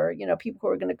leaders, or people who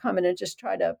are going to come in and just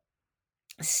try to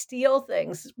steal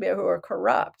things, who are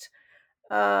corrupt.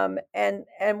 And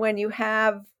when you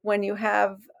have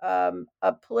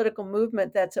a political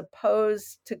movement that's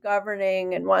opposed to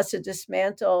governing and wants to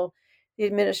dismantle the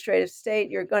administrative state,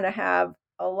 you're going to have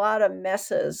a lot of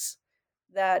messes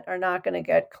that are not going to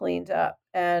get cleaned up.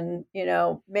 And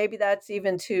maybe that's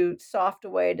even too soft a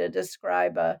way to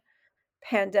describe a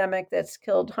pandemic that's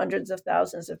killed hundreds of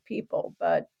thousands of people.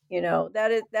 But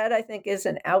that I think is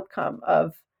an outcome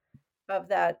of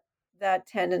that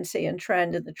tendency and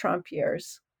trend in the Trump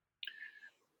years.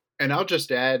 And I'll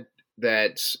just add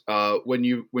that when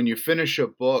you finish a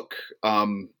book,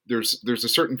 there's a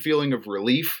certain feeling of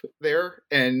relief there,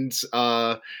 and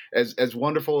as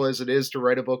wonderful as it is to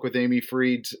write a book with Amy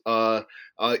Fried,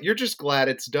 you're just glad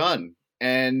it's done.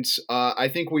 And I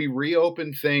think we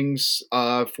reopened things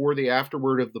for the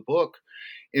afterword of the book,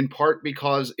 in part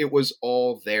because it was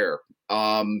all there.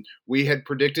 We had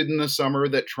predicted in the summer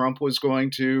that Trump was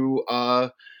going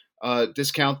to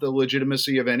discount the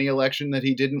legitimacy of any election that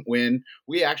he didn't win.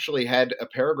 We actually had a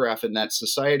paragraph in that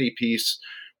Society piece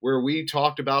where we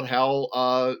talked about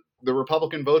how the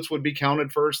Republican votes would be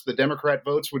counted first, the Democrat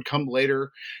votes would come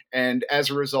later, and as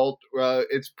a result,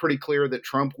 it's pretty clear that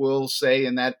Trump will say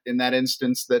in that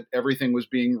instance that everything was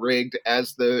being rigged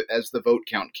as the vote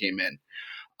count came in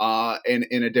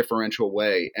a differential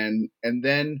way. And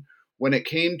then when it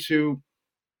came to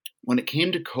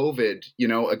COVID,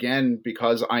 again,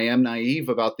 because I am naive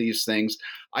about these things,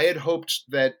 I had hoped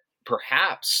that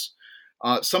perhaps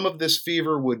some of this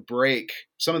fever would break,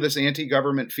 some of this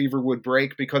anti-government fever would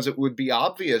break, because it would be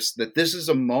obvious that this is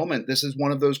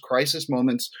one of those crisis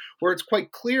moments where it's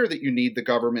quite clear that you need the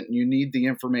government, and you need the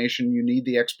information, you need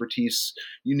the expertise,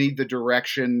 you need the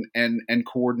direction and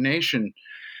coordination.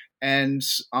 And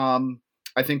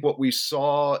I think what we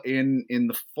saw in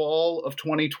the fall of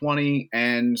 2020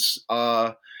 and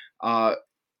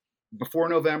before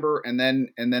November, and then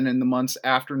in the months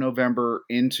after November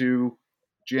into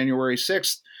January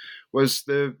 6th, was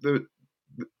the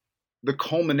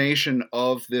culmination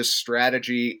of this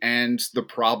strategy and the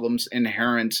problems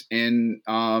inherent in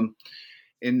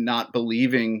not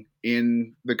believing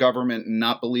in the government, and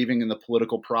not believing in the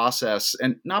political process,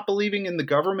 and not believing in the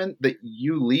government that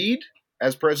you lead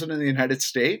as president of the United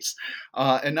States,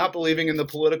 and not believing in the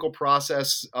political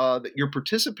process that you're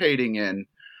participating in.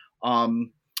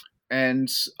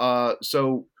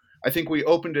 So I think we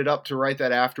opened it up to write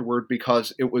that afterward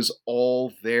because it was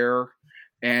all there,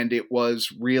 and it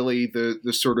was really the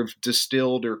sort of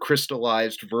distilled or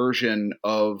crystallized version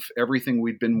of everything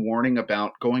we'd been warning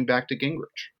about going back to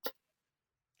Gingrich.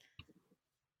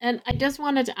 And I just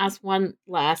wanted to ask one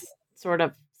last sort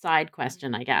of side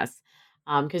question, I guess,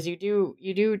 because you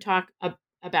do talk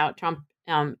about Trump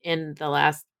in the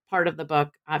last part of the book,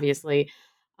 obviously,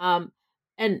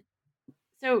 and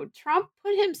so Trump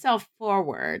put himself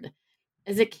forward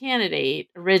as a candidate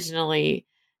originally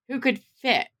who could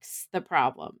fix the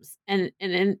problems, and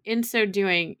in so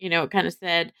doing, kind of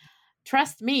said,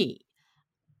 "Trust me,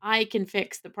 I can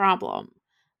fix the problem.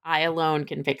 I alone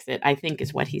can fix it," I think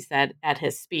is what he said at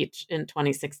his speech in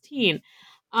 2016.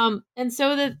 And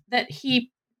so that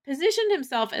he positioned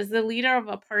himself as the leader of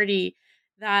a party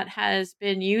that has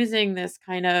been using this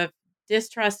kind of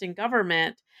distrust in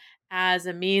government as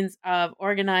a means of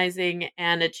organizing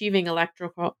and achieving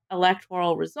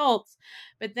electoral results.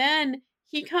 But then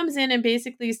he comes in and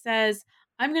basically says,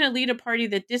 "I'm going to lead a party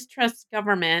that distrusts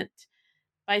government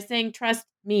by saying, trust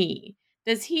me."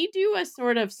 Does he do a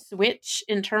sort of switch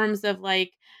in terms of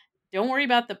like, don't worry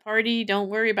about the party, don't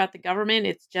worry about the government,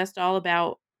 it's just all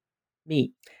about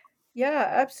me? Yeah,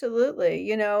 absolutely.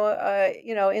 In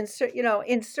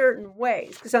certain ways,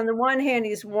 because on the one hand,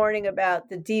 he's warning about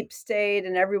the deep state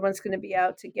and everyone's going to be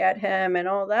out to get him and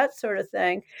all that sort of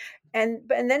thing. And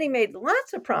then he made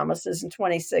lots of promises in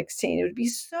 2016. It would be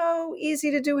so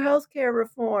easy to do healthcare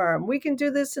reform. We can do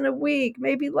this in a week,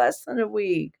 maybe less than a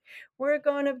week. We're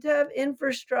going to have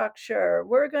infrastructure.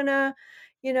 We're going to,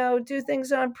 do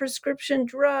things on prescription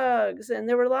drugs. And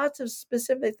there were lots of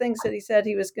specific things that he said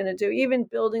he was going to do, even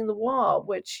building the wall,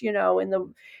 which, in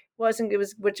the wasn't, it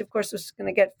was, which of course was going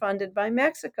to get funded by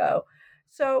Mexico.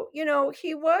 So,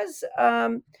 he was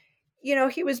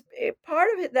part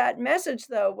of it. That message,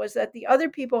 though, was that the other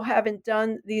people haven't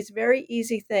done these very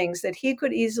easy things that he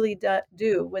could easily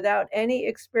do without any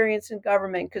experience in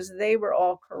government because they were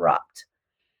all corrupt,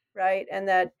 right? And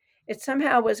that it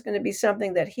somehow was going to be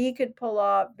something that he could pull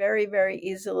off very, very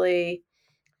easily,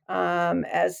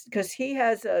 as because he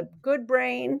has a good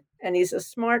brain and he's a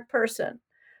smart person,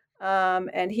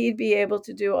 and he'd be able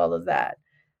to do all of that.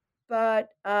 But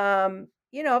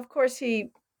of course,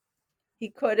 he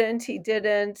couldn't, he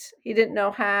didn't know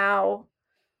how,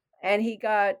 and he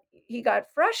got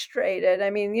frustrated. I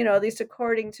mean, at least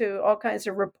according to all kinds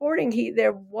of reporting,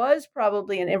 there was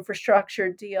probably an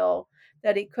infrastructure deal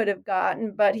that he could have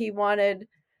gotten, but he wanted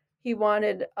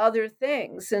other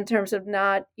things in terms of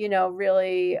not,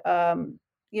 really,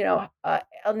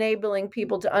 enabling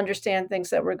people to understand things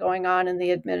that were going on in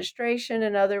the administration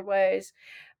in other ways.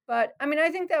 But I mean, I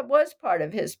think that was part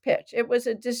of his pitch. It was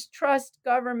a distrust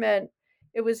government.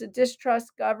 It was a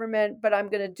distrust government, but I'm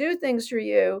going to do things for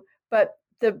you. But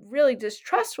the really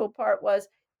distrustful part was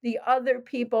the other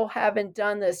people haven't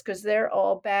done this because they're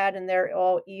all bad and they're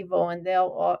all evil and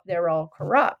they're all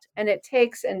corrupt. And it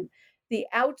takes the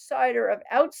outsider of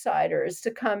outsiders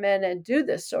to come in and do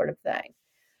this sort of thing.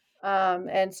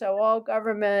 And so all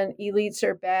government elites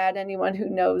are bad. Anyone who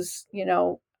knows,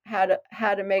 how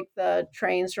to make the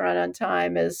trains run on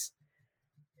time is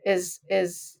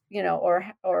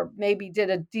or maybe did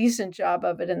a decent job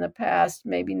of it in the past,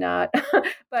 maybe not.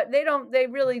 But they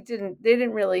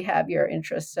didn't really have your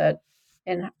interests at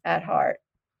heart.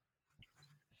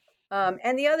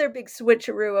 And the other big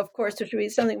switcheroo, of course, which would be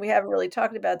something we haven't really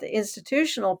talked about, the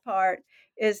institutional part,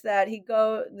 is that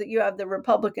you have the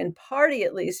Republican Party,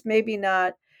 at least, maybe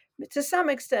not to some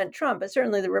extent Trump, but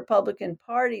certainly the Republican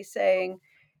Party saying,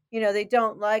 they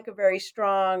don't like a very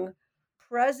strong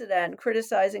president,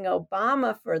 criticizing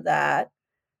Obama for that,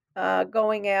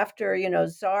 going after,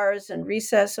 czars and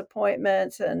recess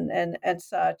appointments and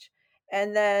such,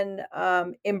 and then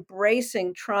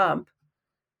embracing Trump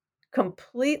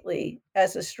completely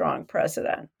as a strong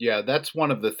president. Yeah, that's one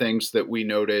of the things that we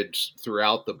noted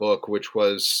throughout the book, which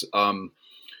was part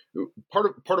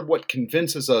of what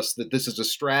convinces us that this is a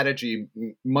strategy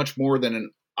much more than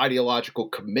an ideological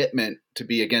commitment to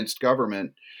be against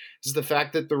government, is the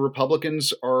fact that the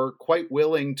Republicans are quite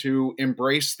willing to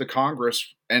embrace the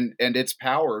Congress and its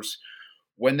powers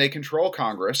when they control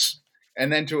Congress,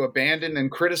 and then to abandon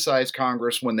and criticize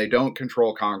Congress when they don't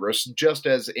control Congress, just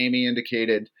as Amy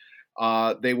indicated.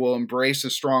 They will embrace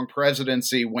a strong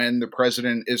presidency when the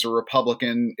president is a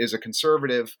Republican, is a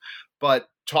conservative, but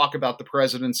talk about the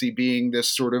presidency being this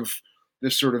sort of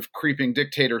creeping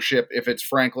dictatorship if it's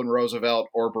Franklin Roosevelt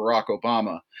or Barack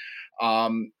Obama.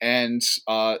 And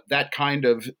that kind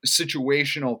of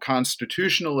situational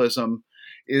constitutionalism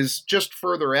is just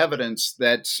further evidence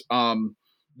that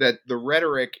that the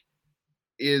rhetoric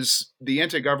is the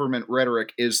anti-government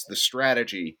rhetoric is the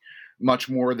strategy, much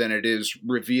more than it is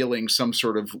revealing some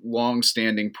sort of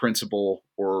long-standing principle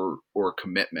or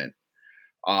commitment.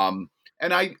 And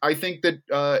I think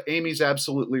that Amy's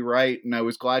absolutely right, and I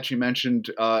was glad she mentioned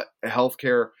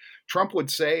healthcare. Trump would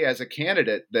say as a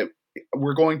candidate that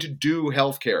we're going to do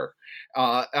healthcare,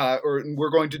 or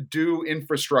we're going to do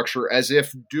infrastructure, as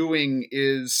if doing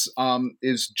is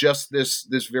just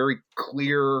this very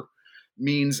clear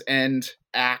means end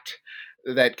act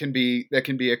that can be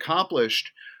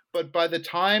accomplished. But by the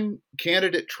time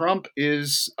candidate Trump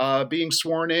is being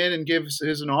sworn in and gives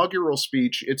his inaugural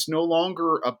speech, it's no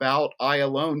longer about I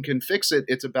alone can fix it.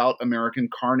 It's about American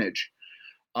carnage,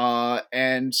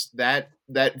 and that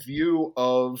view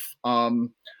of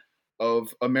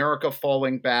America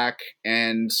falling back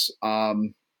and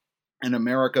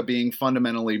America being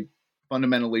fundamentally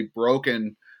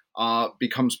broken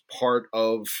becomes part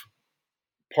of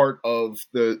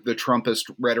the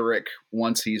Trumpist rhetoric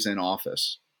once he's in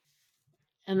office.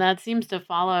 And that seems to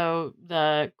follow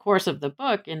the course of the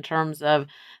book in terms of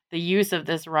the use of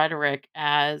this rhetoric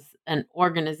as an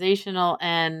organizational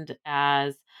end,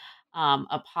 as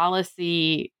a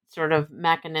policy sort of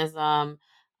mechanism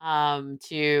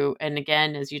to, and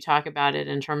again, as you talk about it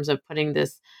in terms of putting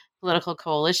this political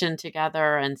coalition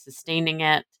together and sustaining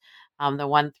it, the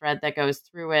one thread that goes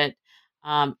through it,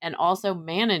 and also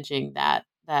managing that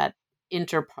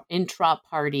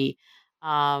intra-party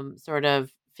sort of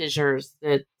fissures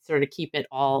that sort of keep it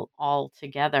all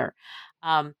together.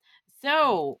 What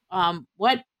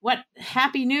what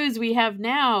happy news we have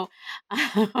now.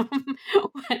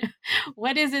 What,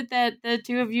 what is it that the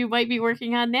two of you might be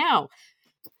working on now?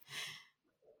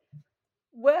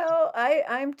 Well,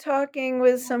 I'm talking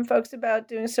with some folks about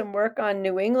doing some work on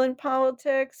New England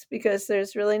politics because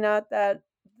there's really not that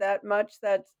much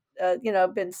that's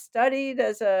been studied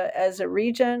as a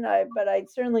region. But I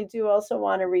certainly do also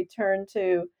want to return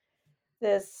to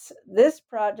this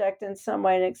project in some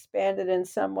way and expand it in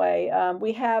some way.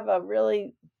 We have a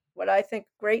really what I think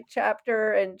great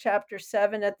chapter in chapter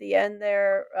 7 at the end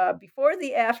there before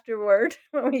the afterword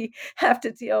when we have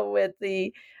to deal with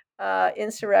the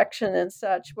insurrection and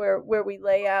such, where we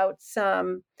lay out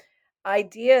some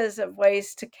ideas of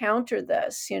ways to counter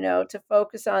this, to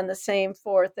focus on the same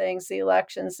four things: the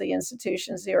elections, the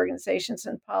institutions, the organizations,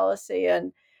 and policy.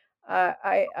 And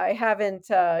I haven't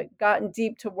gotten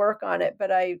deep to work on it,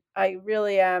 but I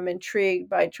really am intrigued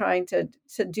by trying to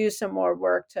do some more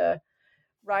work to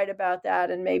write about that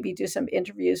and maybe do some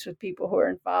interviews with people who are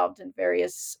involved in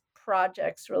various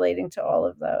projects relating to all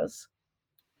of those.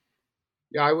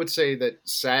 Yeah, I would say that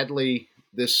sadly,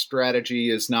 this strategy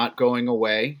is not going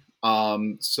away. I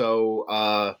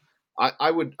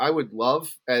would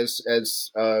love, as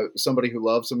somebody who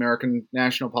loves American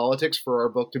national politics, for our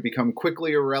book to become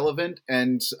quickly irrelevant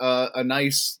and a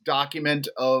nice document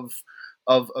of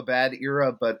a bad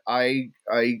era. But I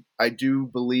do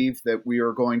believe that we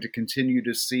are going to continue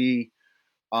to see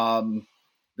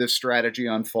this strategy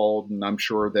unfold, and I'm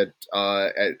sure that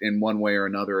in one way or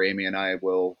another, Amy and I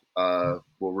will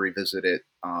revisit it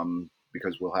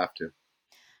because we'll have to.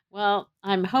 Well,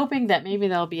 I'm hoping that maybe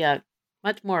there'll be a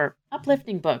much more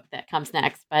uplifting book that comes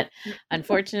next. But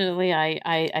unfortunately,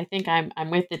 I think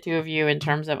I'm with the two of you in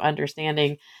terms of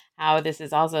understanding how this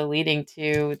is also leading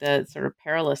to the sort of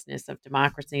perilousness of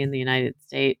democracy in the United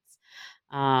States,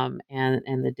 and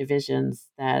the divisions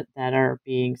that are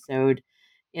being sowed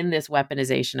in this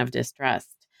weaponization of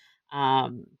distrust.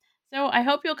 So I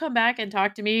hope you'll come back and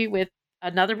talk to me with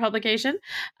another publication,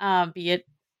 be it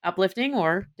uplifting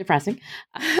or depressing.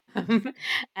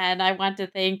 And I want to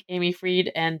thank Amy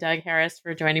Fried and Doug Harris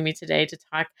for joining me today to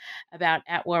talk about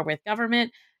At War with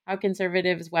Government: How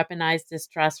Conservatives Weaponize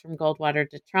Distrust from Goldwater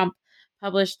to Trump,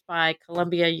 published by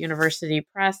Columbia University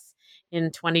Press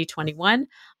in 2021.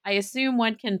 I assume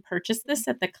one can purchase this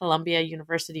at the Columbia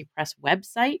University Press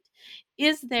website.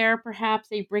 Is there perhaps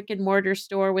a brick and mortar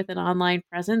store with an online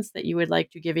presence that you would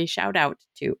like to give a shout out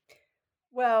to?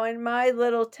 Well, in my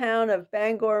little town of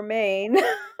Bangor, Maine,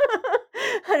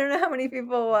 I don't know how many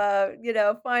people,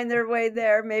 find their way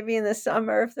there. Maybe in the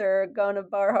summer if they're going to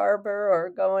Bar Harbor or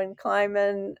going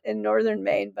climbing in northern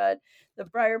Maine. But the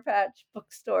Briar Patch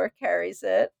Bookstore carries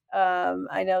it.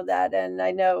 I know that, and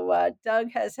I know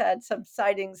Doug has had some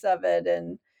sightings of it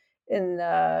in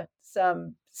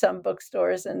some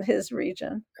bookstores in his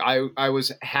region. I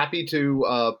was happy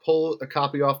to pull a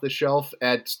copy off the shelf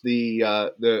at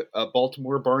the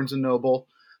Baltimore Barnes and Noble,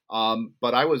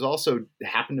 but I was also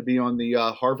happened to be on the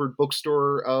Harvard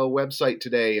Bookstore website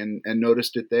today and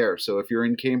noticed it there. So if you're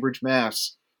in Cambridge,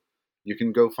 Mass, you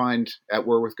can go find At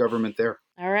War with Government there.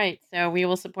 All right. So we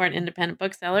will support independent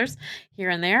booksellers here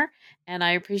and there. And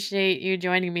I appreciate you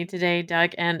joining me today,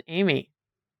 Doug and Amy.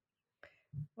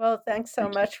 Well, thanks so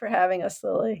much for having us,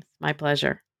 Lily. My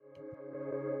pleasure.